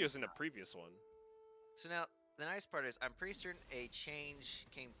 I knew he was in the previous one. So now, the nice part is I'm pretty certain a change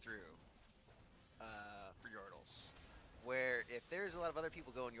came through for Yordles, where if there's a lot of other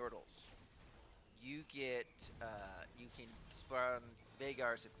people going Yordles, you get you can spawn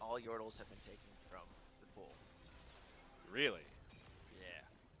Vagars if all Yordles have been taken from the pool. Really? Yeah.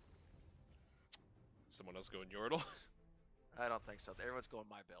 Someone else going Yordle? I don't think so. Everyone's going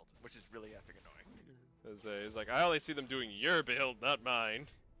my build, which is really epic annoying. It's like, I only see them doing your build, not mine.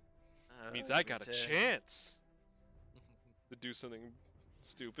 Means I got a chance to do something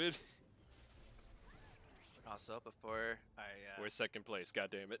stupid. Also, before I We're second place, god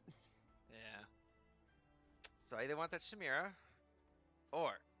damn it. yeah. So I either want that Chimera,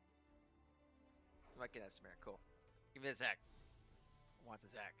 or I might get that Chimera. Cool. Give me the Zac. I want the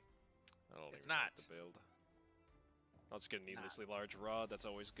Zac. I don't If even not- want the build. I'll just get a needlessly large rod, that's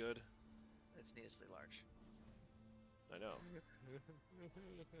always good. It's needlessly large. I know.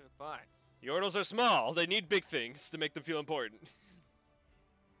 Fine. Yordles are small, they need big things to make them feel important.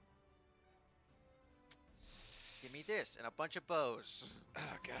 Give me this and a bunch of bows.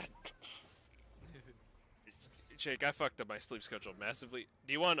 Oh god. Jake, I fucked up my sleep schedule massively.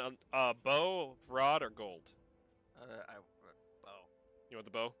 Do you want a bow, rod, or gold? Bow. You want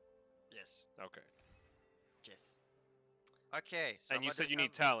the bow? Yes. Okay. Yes. Okay. So And you said you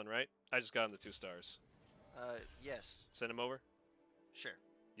need Talon, right? I just got him the 2 stars. Yes. Send him over? Sure.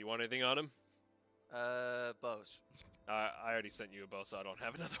 Do you want anything on him? Bows. I already sent you a bow, so I don't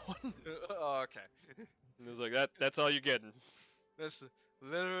have another one. Oh, okay. And it was like, that's all you're getting. That's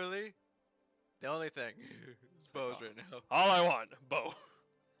literally the only thing. It's bows right now. All I want, bow.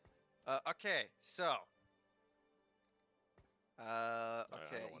 Okay, so. I Okay,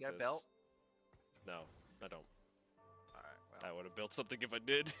 don't you want got a this. belt? No, I don't. Alright, I would have built something if I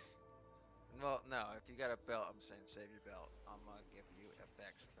did. well, no, if you got a belt, I'm saying save your belt. I'm gonna give you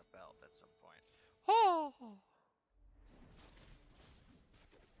effects for the belt at some point.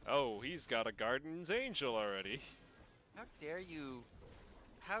 Oh, he's got a Garden's Angel already. How dare you?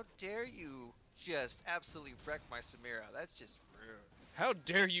 How dare you just absolutely wreck my Samira? That's just rude. How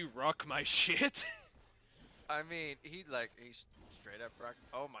dare you rock my shit? I mean, he's straight up rock.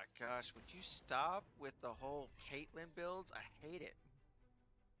 Oh my gosh, would you stop with the whole Caitlyn builds? I hate it.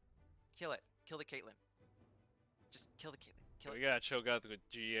 Kill it. Kill the Caitlyn. Just kill the Caitlyn. Kill We it. gotta choke out the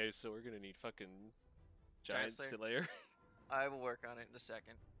GA, so we're gonna need fucking Giant Slayer. Slayer. I will work on it in a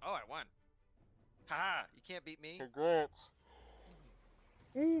second. Oh, I won. Haha, you can't beat me. Congrats.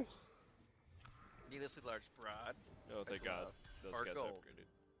 Needlessly large broad. Oh, thank God. Those or guys gold. are upgraded.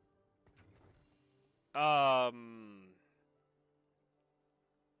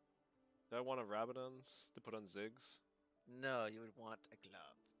 Do I want a Rabadons to put on Ziggs? No, you would want a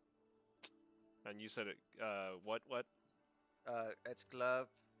glove. And you said it, what? It's glove,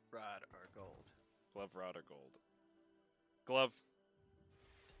 rod, or gold. Glove, rod, or gold? Glove.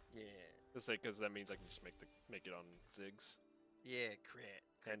 Yeah. Let's say, because that means I can just make it on Ziggs. Yeah, crit.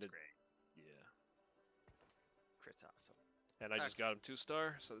 Crit's And great. Yeah. Crit's awesome. And I just got him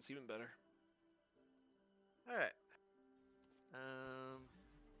 2-star, so that's even better. Alright.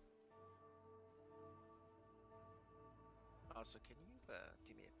 Also, can you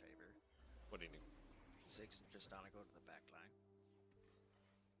do me a favor? What do you need? Ziggs and Tristana go to the back line.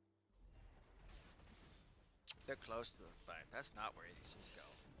 They're close to the fight. That's not where ADCs go.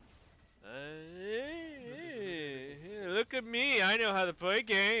 Look at me, I know how to play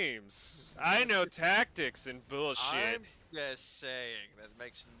games. I know tactics and bullshit. I'm just saying that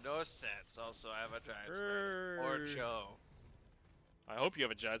makes no sense. Also, I have a Giant Slayer or Joe. I hope you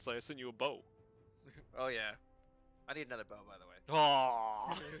have a Giant Slayer. I sent you a bow. Oh yeah, I need another bow, by the way.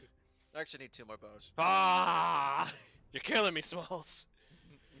 Aww. I actually need 2 more bows. Ah! You're killing me, Smalls.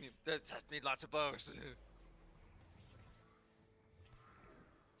 I need lots of bows.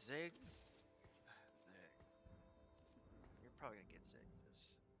 Ziggs. You're probably gonna get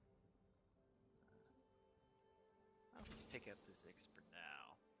Ziggs. I'll pick up the Ziggs for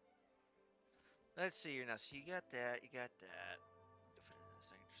now. Let's see here now. So you got that. You got that.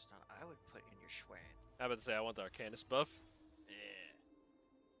 I would put in your Swain. I was about to say I want the Arcanist buff. Yeah.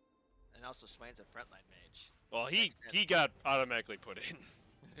 And also Swain's a frontline mage. Well, he got automatically put in.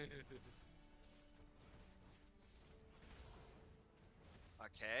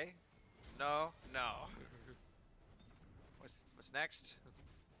 Okay. No. What's next?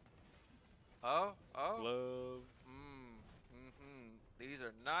 Oh. Glove. These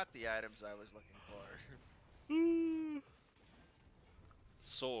are not the items I was looking for.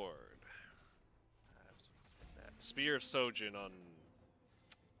 Sword. What's that? Spear of Sojin on.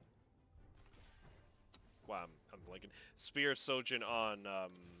 Wow, I'm blanking. Spear of Sojin on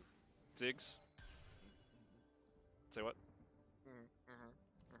Ziggs. Say what?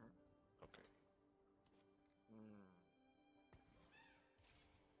 Mm-hmm. Okay.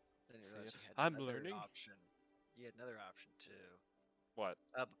 Then you See realize ya. you had I'm another learning. option. You had another option too. What?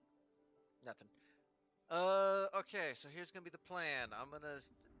 Nothing. Okay, so here's gonna be the plan. I'm gonna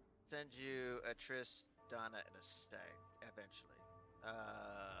send you a Triss, Donna, and a Stag eventually.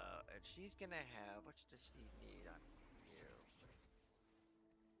 And she's gonna have, what does she need on you?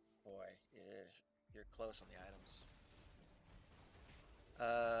 Boy, yeah, you're close on the items.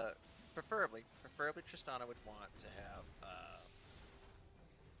 Preferably Tristana would want to have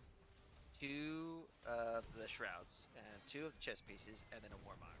two of the shrouds and two of the chest pieces, and then a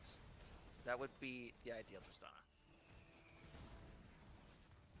Warmox. That would be the ideal Tristana.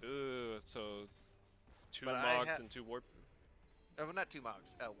 Ooh, so two But Mogs and two Warp. well, not two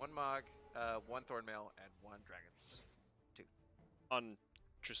Mogs. One Mog, one Thornmail, and one Dragon's Tooth. On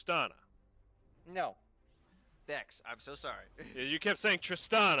Tristana. No, Vex. I'm so sorry. Yeah, you kept saying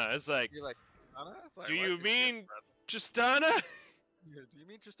Tristana. It's like, You're like, Tristana? Like, do what? you Is she a mean brother? Tristana? Yeah, do you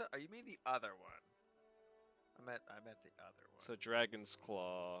mean Tristana? Or you mean the other one? I meant the other one. So Dragon's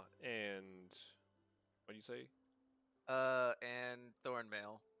Claw and what do you say? And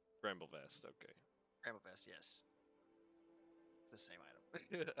Thornmail. Bramble Vest. Okay. Vest, yes. The same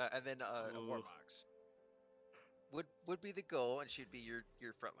item. And then a Ugh. Warmox. Would be the goal, and she'd be your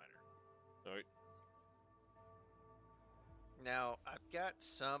frontliner. All right. Now, I've got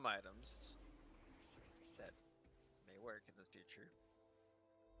some items that may work in the future.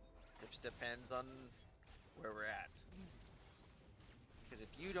 Just depends on where we're at. Because if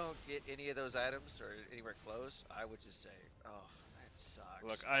you don't get any of those items or anywhere close, I would just say, oh, that sucks.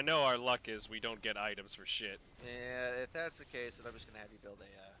 Look, I know our luck is we don't get items for shit. Yeah, if that's the case, then I'm just going to have you build a,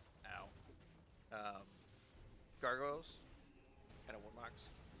 gargoyles and a Warmox.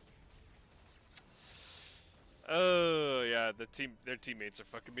 Oh yeah, their teammates are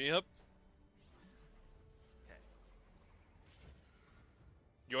fucking me up. Okay.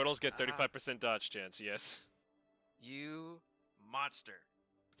 Yordles get 35% dodge chance. Yes. You monster.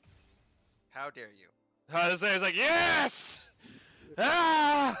 How dare you? I was like, yes!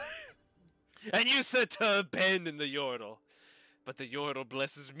 Ah! And you said to abandon the Yordle, but the Yordle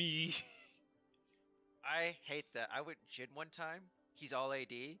blesses me. I hate that. I went Jin one time. He's all AD.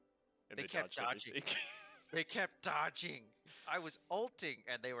 And They kept dodged dodging. everything. They kept dodging. I was ulting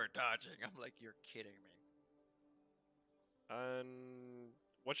and they were dodging. I'm like, you're kidding me.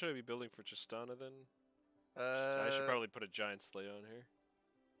 What should I be building for Tristana then? I should probably put a giant sleigh on here.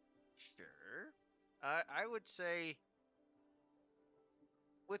 Sure. I would say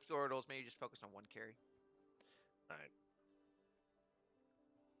with Yordles, maybe just focus on one carry. Alright.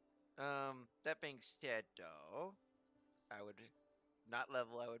 That being said, though, I would not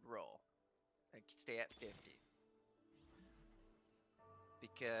level. I would roll and stay at 50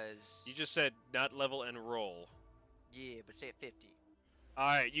 because You just said not level and roll. yeah, but stay at 50.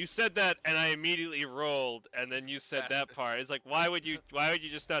 Alright, you said that and I immediately rolled and then you said that part. It's like why would you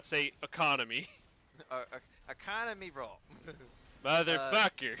just not say economy? Economy roll.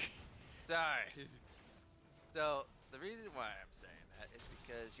 Motherfucker. Sorry. So the reason why I'm saying that is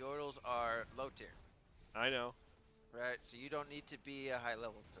because Yordles are low tier, I know. right? So you don't need to be a high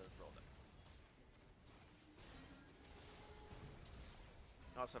level to roll them.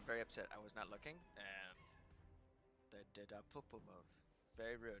 Also, I'm very upset. I was not looking, and they did a poo-poo move.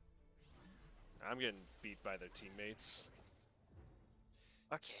 Very rude. I'm getting beat by their teammates.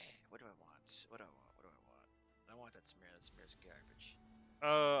 Okay, what do I want? What do I want? What do I want? I want that smear. That smear's garbage.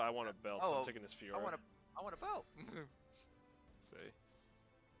 I want a belt, so Oh, I'm taking this Fiora. I want a bow. Say.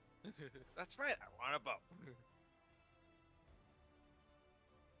 That's right. I want a bow.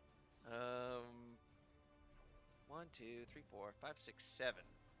 1, 2, 3, 4, 5, 6, 7.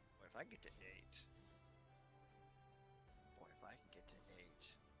 What if I get to 8? Boy, if I can get to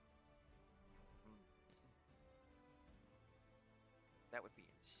 8. That would be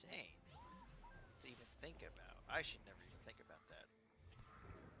insane to even think about. I should never even think about that.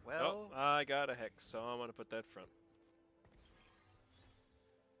 Well, Oh, I got a hex, so I'm gonna put that front.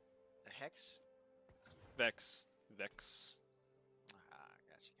 the hex? Vex. Ah,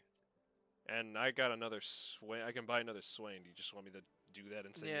 gotcha. And I got another Swain. I can buy another Swain. Do you just want me to do that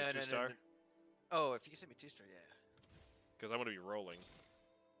and send you a 2-star? No. Oh, if you can send me 2-star, yeah. Because I'm gonna be rolling.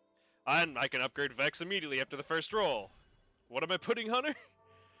 And I can upgrade Vex immediately after the first roll. What am I putting, Hunter?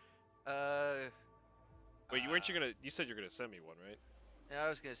 Wait, weren't you gonna? You said you're gonna send me one, right? Yeah, I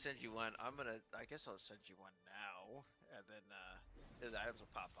was gonna send you one. I guess I'll send you one now, and then the items will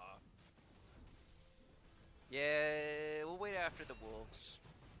pop off. Yeah, we'll wait after the wolves.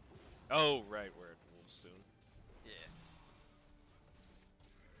 Oh, right, we're at Wolves soon. Yeah.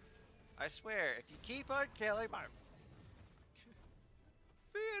 I swear, if you keep on killing my...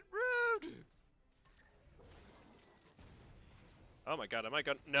 being rude! Oh my god, am I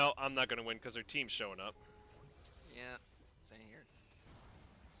gonna... No, I'm not gonna win because their team's showing up. Yeah, same here.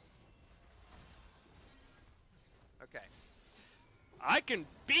 Okay. I can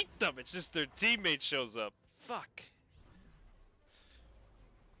beat them, it's just their teammate shows up. Fuck.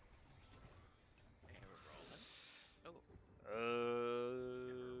 And we're rolling. Oh,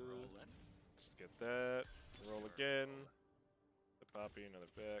 and we're rolling. Let's get that. Roll again. The Poppy, another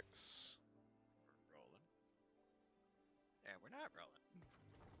Vex. We're rolling. And we're not rolling.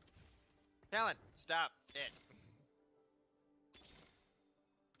 Talon, stop it.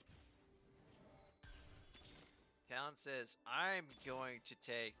 Talon says, I'm going to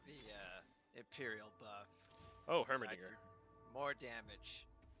take the Imperial buff. Oh, so I Hermitinger. can- More damage.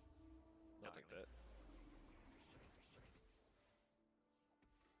 I'll take that.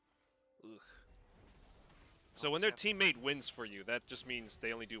 Ugh. So when their teammate wins for you, that just means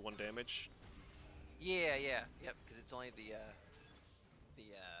they only do 1 damage? Yeah, yep, because it's only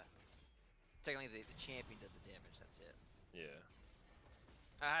technically the champion does the damage, that's it. Yeah.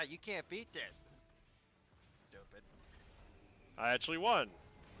 Ah, you can't beat this. Stupid. I actually won.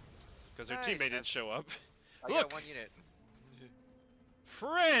 Because their Nice, teammate didn't that's- show up. I Look! got 1 unit.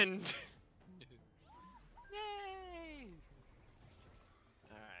 Friend! Yay!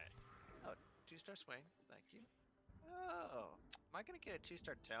 Alright. Oh, 2-star swing, thank you. Oh, am I gonna get a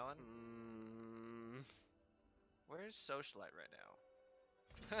 2-star Talon? Where's Socialite right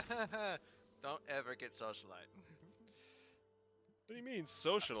now? Don't ever get Socialite. What do you mean,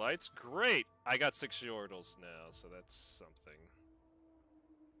 socialites? Great! I got 6 Yordles now, so that's something.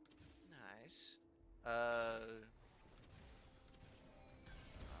 Nice. Alright,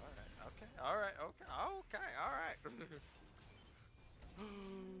 alright, alright.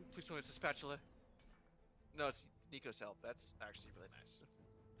 Please tell me it's a spatula. No, it's Nico's help. That's actually really nice.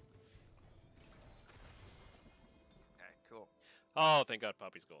 Okay, cool. Oh, thank God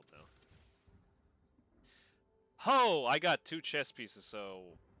Poppy's gold now. Oh, I got 2 chess pieces,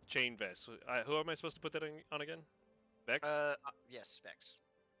 so chain vest. Who am I supposed to put that on again? Vex? Yes, Vex.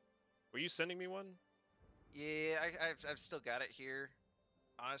 Were you sending me one? Yeah, I've still got it here.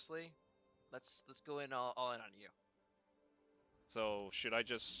 Honestly, let's go in all in on you. So should I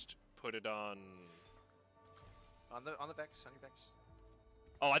just put it on? On the Vex, on your Vex.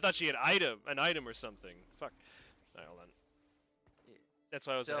 Oh, I thought she had an item or something. Fuck. Alright, hold on. Yeah. That's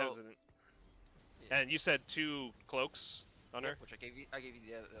why I was So- hesitant. Yeah. And you said 2 cloaks on her? Yep, which I gave you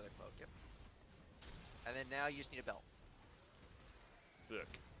the other cloak. Yep. And then now you just need a belt.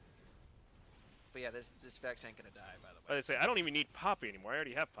 Sick. But yeah, this Vex ain't gonna die, by the way. I say I don't even need Poppy anymore. I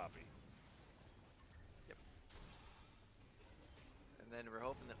already have Poppy. Yep. And then we're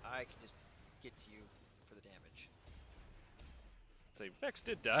hoping that I can just get to you for the damage. Say Vex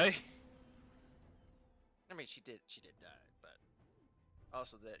did die. I mean, she did die, but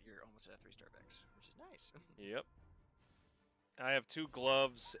also that you're almost at a 3-star Vex, which is nice. Yep. I have 2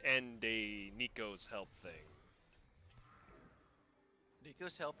 gloves and a Nico's help thing.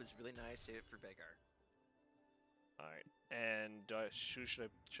 Nico's help is really nice. Save it for Begar. All right. And should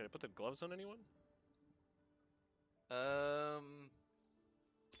I put the gloves on anyone? I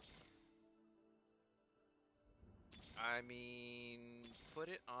mean, put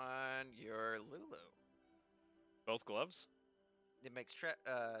it on your Lulu. Both gloves? It makes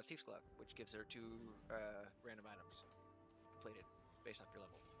Thief's Glove, which gives her 2 random items completed based off your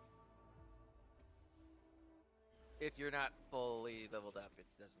level. If you're not fully leveled up, it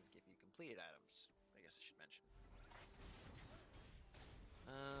doesn't give you completed items. I guess I should mention.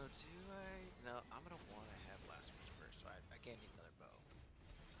 Do I? No, I'm gonna want to have Last Whisper, so I can't need another bow.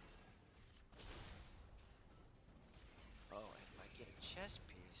 Oh, and if I get a chest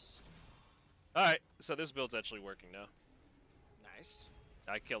piece, All right. So this build's actually working now. nice.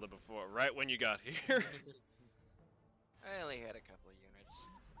 I killed it before, right when you got here. I only had a couple of units.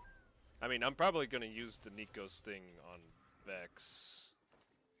 I mean, I'm probably gonna use the Nico's thing on Vex.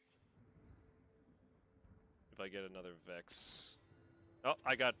 If I get another Vex. Oh,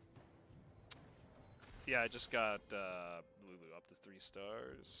 I got... Yeah, I just got Lulu up to 3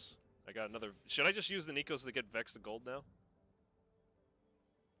 stars. I got another... Should I just use the Nico's to get Vex to gold now?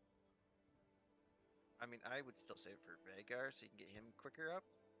 I mean, I would still save it for Vagar so you can get him quicker up.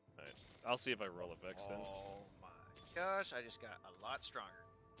 Alright, I'll see if I roll a Vex then. Oh my gosh, I just got a lot stronger.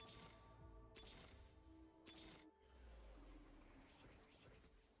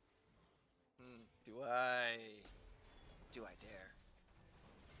 Do I dare?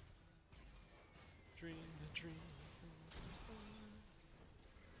 Dream the dream.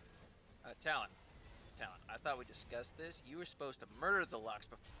 Talon. Talon. I thought we discussed this. You were supposed to murder the Lux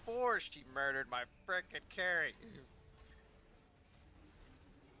before she murdered my frickin' carry.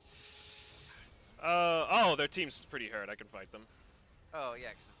 Oh, their team's pretty hurt. I can fight them. Oh yeah,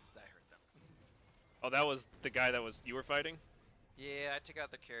 because I hurt them. Oh, that was the guy that was you were fighting? Yeah, I took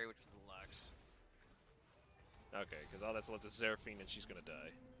out the carry, which was the Lux. Okay, because all that's left is Seraphine, and she's gonna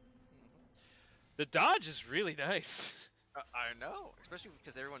die. The dodge is really nice. I know, especially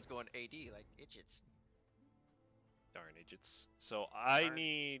because everyone's going AD like idiots. Darn idiots. So I Darn.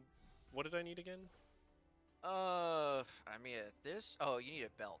 need... What did I need again? I mean, this. Oh, you need a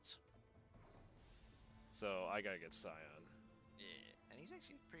belt. So I gotta get Scion. Yeah, and he's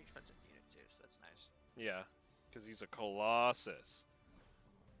actually a pretty expensive unit too, so that's nice. Yeah, because he's a Colossus.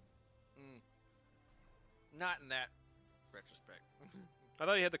 Not in that retrospect. I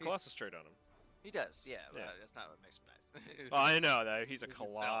thought he had the Colossus trait on him. He does, yeah. Yeah. That's not what makes him nice. Oh, I know that he's a He's a belt.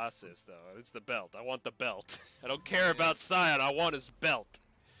 Colossus, though. It's the belt. I want the belt. I don't care about Scion. I want his belt.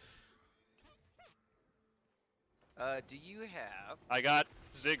 Do you have? I got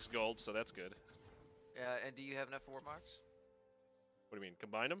Zig's gold, so that's good. And do you have enough Warmox? What do you mean?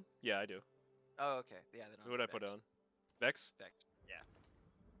 Combine them? Yeah, I do. Oh, okay. Yeah. Then What would I put on? Vex? Vex. Yeah.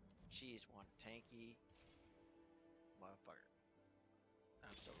 She's one tanky motherfucker.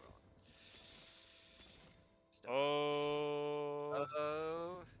 I'm still rolling. Oh,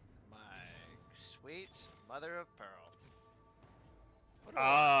 my sweet mother of pearl. What do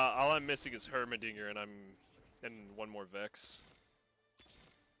I All I'm missing is Hermidinger, and one more Vex.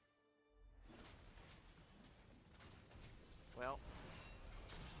 Well,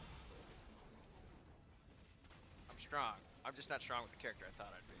 I'm strong. I'm just not strong with the character I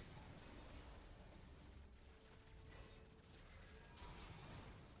thought I'd be.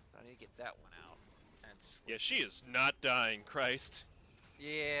 So I need to get that one out. And Yeah, she is not dying, Christ.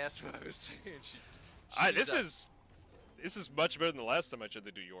 yeah, that's what I was saying. This is much better than the last time I tried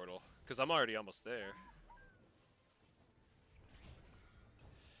to do Yordle, because I'm already almost there.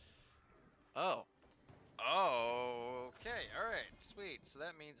 Oh. Oh, okay, alright, sweet. So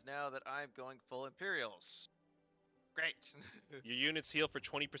that means now that I'm going full Imperials. Great. Your units heal for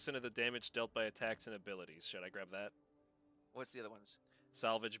 20% of the damage dealt by attacks and abilities. Should I grab that? What's the other ones?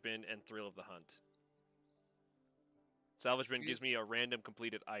 Salvage Bin and Thrill of the Hunt. Salvage Bin gives me a random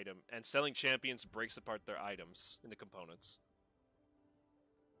completed item, and selling champions breaks apart their items in the components.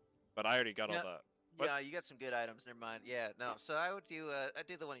 But I already got all that. What? Yeah, you got some good items. Never mind. Yeah, no. So I would do. I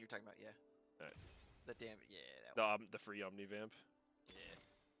do the one you're talking about. Yeah. Alright. The damn. Yeah, that one. The free Omni Vamp.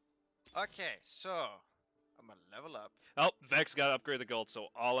 Yeah. Okay, so I'm gonna level up. Oh, Vex got to upgrade the gold,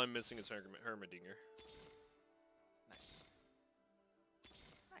 so all I'm missing is Hermidinger. Nice.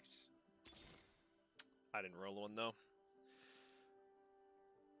 Nice. I didn't roll one though.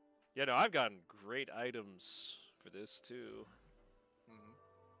 Yeah, no, I've gotten great items for this too. Mm-hmm.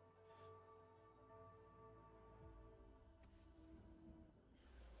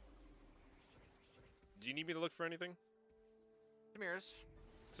 Do you need me to look for anything? Samiras.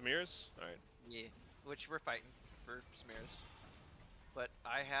 Samiras? Alright. Yeah. Which we're fighting for Samiras. But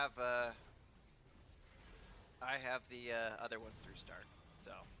I have the other ones through start,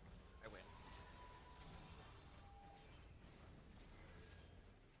 so I win.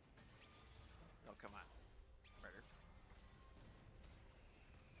 Oh, come on. Murder.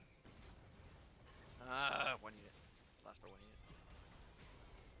 One unit. Lost by one unit.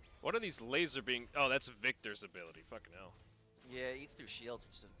 What are these laser being... Oh, that's Victor's ability. Fucking hell. Yeah, it eats through shields,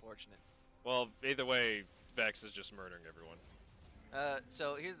 which is unfortunate. Well, either way, Vex is just murdering everyone.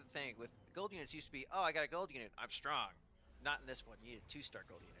 So here's the thing. With the gold units used to be, oh, I got a gold unit, I'm strong. Not in this one. You need a 2-star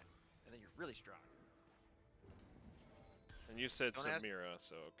gold unit. And then you're really strong. And you said Don't ask- Samira,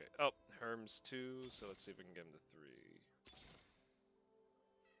 so okay. Oh, Herm's 2, so let's see if we can get him to 3.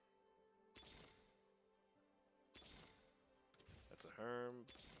 That's a Herm.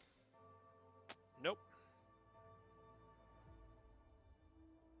 Nope.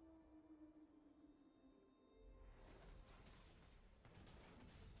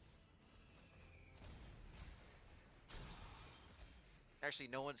 Actually,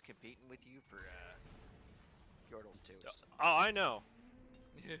 no one's competing with you for Yordles too. Oh, I know.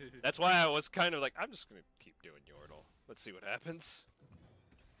 That's why I was kind of like, I'm just gonna keep doing Yordle. Let's see what happens.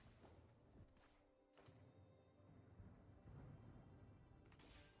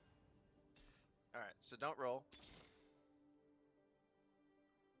 Alright, so don't roll.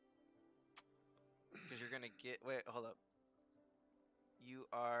 Because you're gonna get... Wait, hold up. You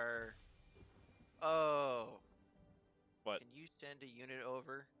are... Oh. What? Can you send a unit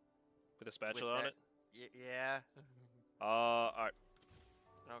over? With a spatula on that- it? Yeah. Alright.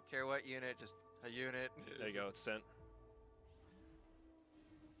 I don't care what unit, just a unit. There you go. It's sent.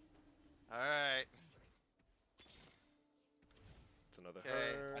 All right. It's another Okay.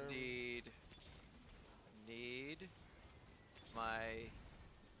 herb. I need my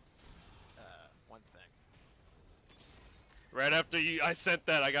one thing. Right after I sent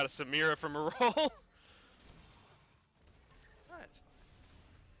that, I got a Samira from a roll. Oh, that's fine.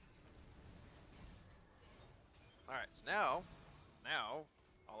 All right. So now,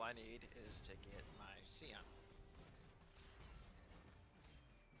 all I need is to get my Sion.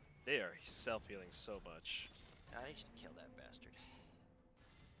 They are self-healing so much. I need you to kill that bastard.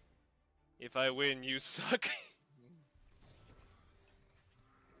 If I win, you suck.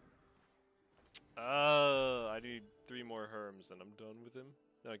 I need 3 more Herms and I'm done with him.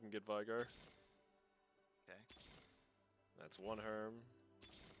 Now I can get Vigar. Okay. That's 1 Herm.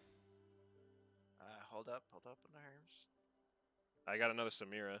 Hold up on the herms. I got another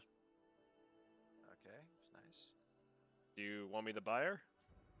Samira. Okay, that's nice. Do you want me to buy her?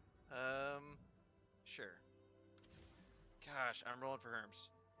 Sure. Gosh, I'm rolling for herms.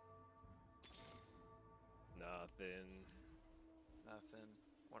 Nothing. Nothing.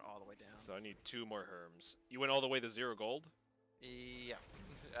 Went all the way down. So I need 2 more Herms. You went all the way to 0 gold? Yeah.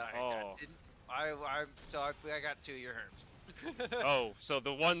 Oh. I got 2 of your herms. Oh, so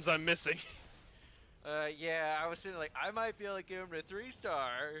the ones I'm missing. Yeah, I was thinking like I might be able to get him to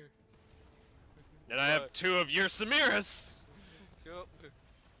 3-star. And I have 2 of your Samiras. Cool.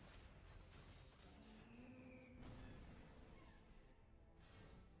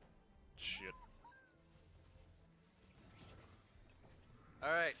 Shit. All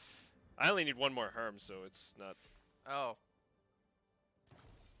right. I only need 1 more Herm, so it's not... Oh,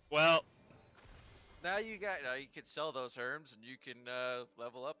 Well, now you can sell those herms and you can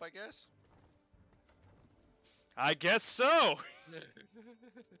level up, I guess. I guess so.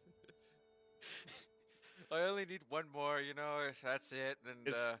 I only need 1 more, you know. That's it. And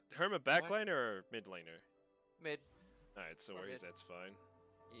Is Herm a backliner or mid laner? mid. Alright, so Or where mid. he's at's fine.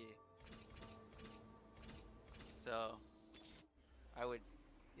 Yeah. So, I would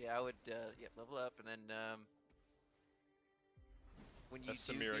level up, and then when you That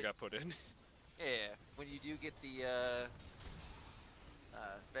Samira got put in. when you do get the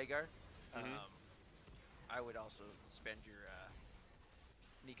Vagar, Mhm. I would also spend your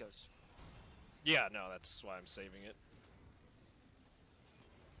Nikos. Yeah, no, that's why I'm saving it.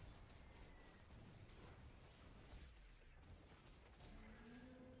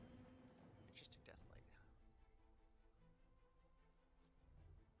 Interesting deathlight.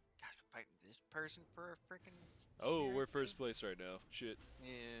 Gosh, I'm fighting this person for a freaking. Oh, we're first place right now. Shit.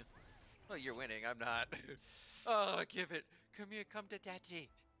 Yeah. Well, you're winning. I'm not. Oh, give it. Come here. Come to daddy.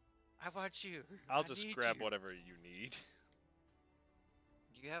 I want you. I'll I just need grab you. whatever you need.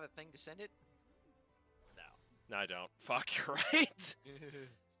 Do you have a thing to send it? No. No, I don't. Fuck, you're right.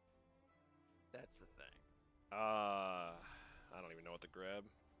 That's the thing. I don't even know what to grab.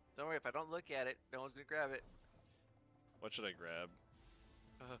 Don't worry. If I don't look at it, no one's gonna grab it. What should I grab?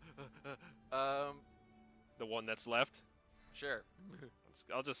 The The one that's left? Sure.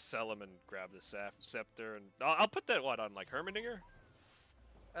 I'll just sell him and grab the scepter, and I'll put that on like Hermendinger.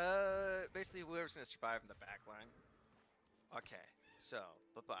 Basically, whoever's gonna survive in the back line. Okay. So,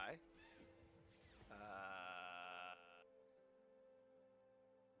 bye bye.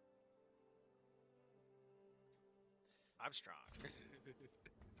 I'm strong.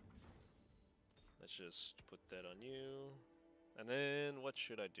 Let's just put that on you. And then what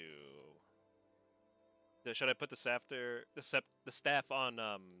should I do? Should I put the staff on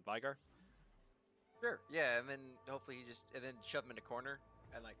Vigar? Sure. Yeah, and then hopefully and then shove him in a corner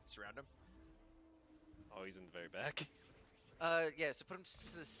and like surround him. Oh, he's in the very back. Yeah. So put him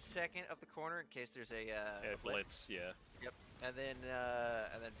to the second of the corner in case there's a Yeah, a blitz. blitz, yeah. Yep. And then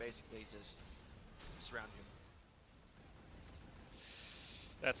basically just surround him.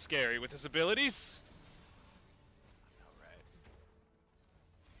 That's scary with his abilities. All right.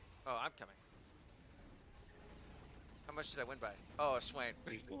 Oh, I'm coming. How much did I win by? Oh, a Swain.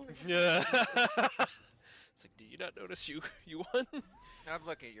 Yeah. It's like, do you not notice you won? I'm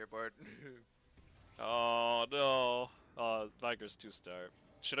looking at your board. Oh no. Vigar's 2-star.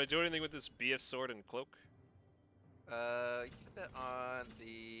 Should I do anything with this BF sword and cloak? You can put that on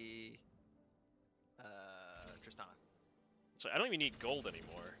the Tristana. So I don't even need gold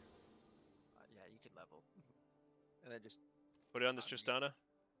anymore. Yeah, you can level. And then just Put it on this Tristana?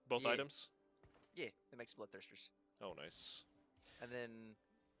 Both Yeah. items? yeah, it makes bloodthirsters. Oh, nice. And then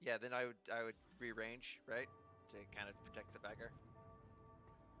then I would rearrange, right? To kind of protect the bagger.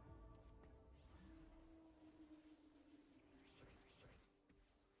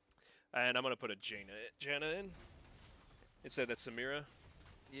 And I'm gonna put a Janna in instead of Samira.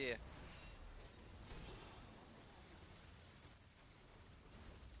 Yeah.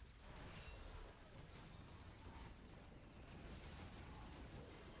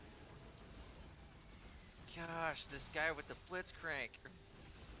 Gosh, this guy with the blitz crank. I'm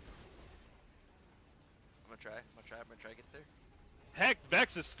gonna try to get there. Heck,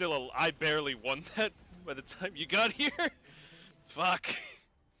 Vex is still I barely won that by the time you got here. Fuck.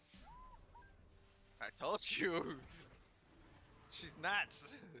 I told you. She's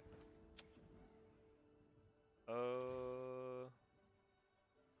nuts.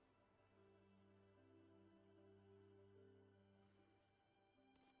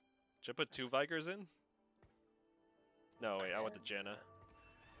 Should I put 2 Vikers in? No, wait, I want the Janna.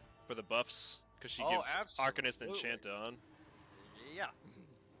 For the buffs, because she gives Arcanist and Enchanta on. Yeah.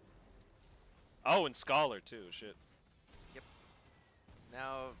 Oh, and Scholar too, shit. Yep.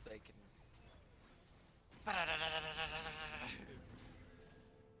 Now they can...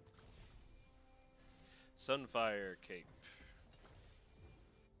 Sunfire Cape.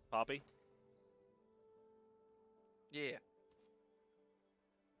 Poppy? Yeah.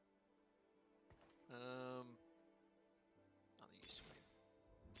 I'll use swing.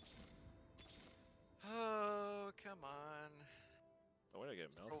 Oh, come on. Oh, where did I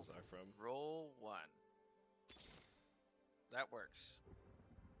get Malzazar from? Roll 1. That works.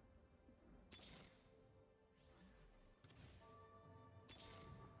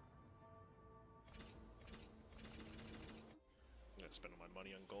 I'm gonna spend all my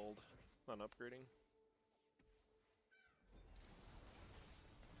money on gold, on upgrading.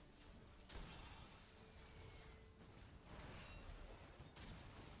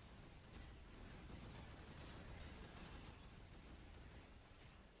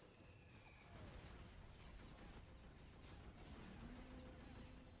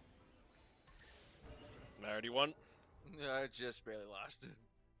 I already won. I just barely lost.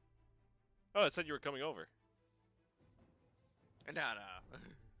 Oh, it said you were coming over. No, no.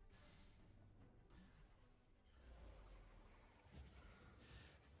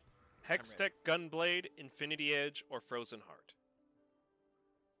 Hextech, Gunblade, Infinity Edge, or Frozen Heart.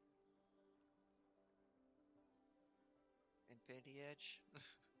 Infinity Edge?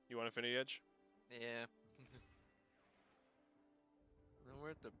 You want Infinity Edge? Yeah. They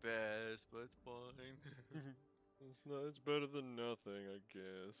weren't the best, but it's fine. It's better than nothing, I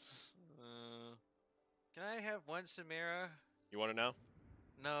guess. Can I have one Samira? You want it now?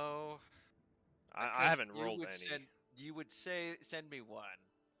 No. I haven't rolled any. You would send me one,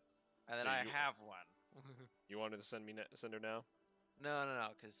 and then So I have one. You wanted to send her now? No,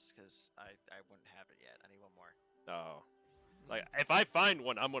 because I wouldn't have it yet. I need one more. Oh. Like, if I find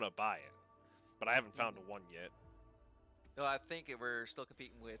one, I'm gonna buy it. But I haven't found one yet. No, I think we're still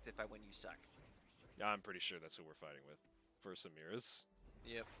competing with If I Win, You Suck. Yeah, I'm pretty sure that's who we're fighting with. For Samira's.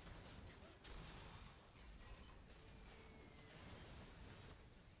 Yep.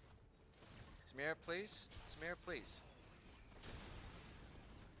 Samira, please. Samira, please.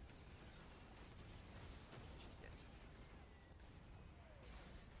 Shit.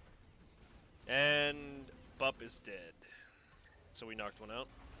 And Bup is dead. So we knocked one out.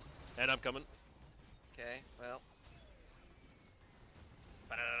 And I'm coming. Okay, well.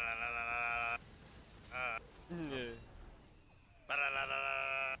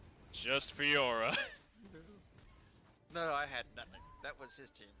 Just Fiora. No, I had nothing. That was his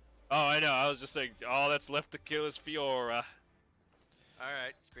team. Oh, I know. I was just saying, all that's left to kill is Fiora.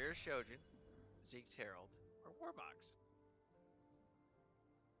 Alright, Spear of Shojin, Zeke's Herald, or Warbox.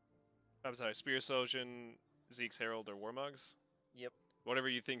 I'm sorry, Spear Sojin, Zeke's Herald, or Warmogs? Yep. Whatever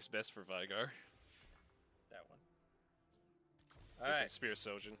you think's best for Vygar. That one. Alright. Spear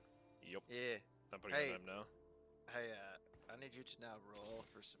Sojin. Yep. Yeah. I'm putting it on them now. Hey, I need you to now roll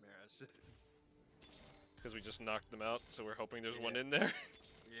for Samira's. Because we just knocked them out, so we're hoping there's one in there.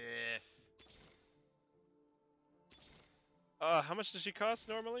 Yeah. How much does she cost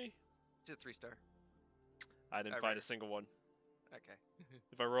normally? She's a 3-star. I didn't find a single one. Okay.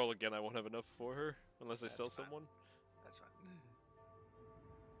 If I roll again, I won't have enough for her, unless I sell fine. someone. That's fine.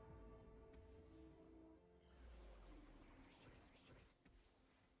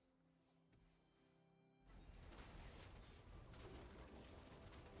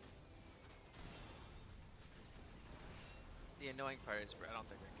 The annoying part is I don't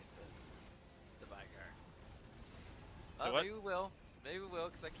think we're gonna get the Vygar. So what? Maybe we will. Maybe we will,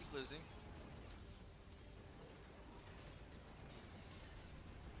 because I keep losing.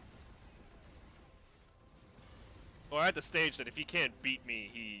 Well, we're at the stage that if he can't beat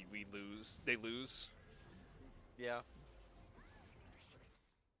me, we lose. They lose. Yeah.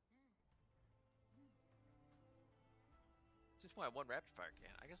 just want one rapid fire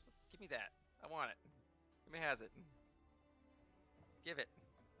can. I guess give me that. I want it. Give me has it. Give it.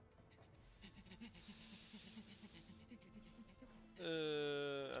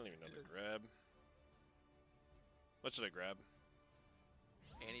 I don't even know the grab. What should I grab?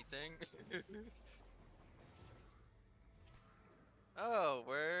 Anything? Oh,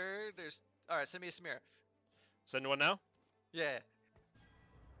 where there's. All right, send me a Samira. Send one now? Yeah.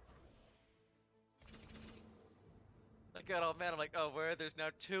 I got all mad. I'm like, oh, where there's now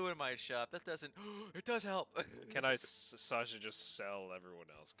 2 in my shop. That doesn't. It does help. Can I, Sasha, just sell everyone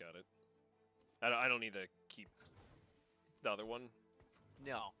else? Got it. I don't need to keep the other one.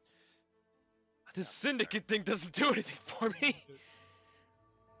 No. This syndicate thing doesn't do anything for me.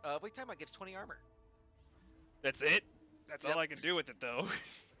 Wait, time out gives 20 armor. That's it? That's all I can do with it, though.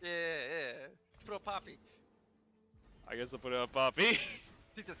 Yeah. Put a poppy. I guess I'll put it on Poppy.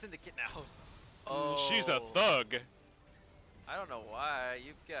 Think the syndicate now. She's a thug. I don't know why.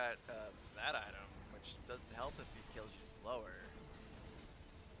 You've got that item, which doesn't help if he kills you slower.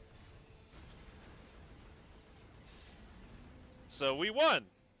 So we won.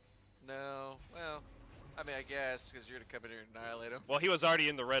 No, well, I mean, I guess, because you're going to come in here and annihilate him. Well, he was already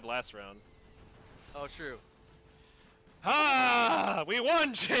in the red last round. Oh, true. Ah! We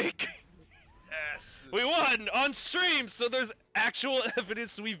won, Jake! Yes! We won on stream, so there's actual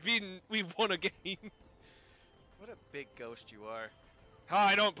evidence we've won a game. What a big ghost you are.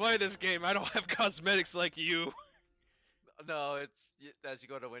 I don't play this game. I don't have cosmetics like you. No, it's as you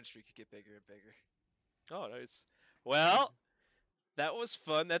go to win streak, you get bigger and bigger. Oh, nice. Well, that was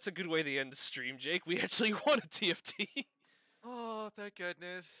fun. That's a good way to end the stream, Jake. We actually won a TFT. Oh, thank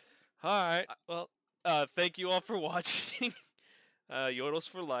goodness. All right. Well, thank you all for watching. Yodels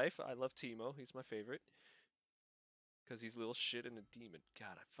for life. I love Timo. He's my favorite. Because he's little shit and a demon.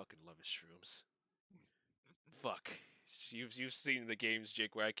 God, I fucking love his shrooms. Fuck. You've seen the games,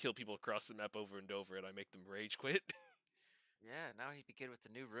 Jake, where I kill people across the map over and over and I make them rage quit. Yeah, now he'd be good with the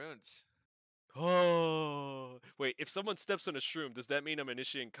new runes. Oh. Wait, if someone steps on a shroom, does that mean I'm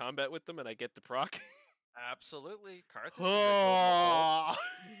initiating combat with them and I get the proc? Absolutely. Karthus. Oh.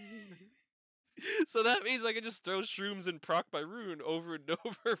 So that means I can just throw shrooms and proc my rune over and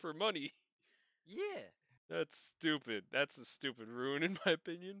over for money. Yeah. That's stupid. That's a stupid rune, in my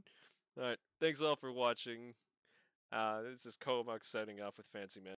opinion. Alright, thanks all for watching. This is Coamox signing off with Fancy Man.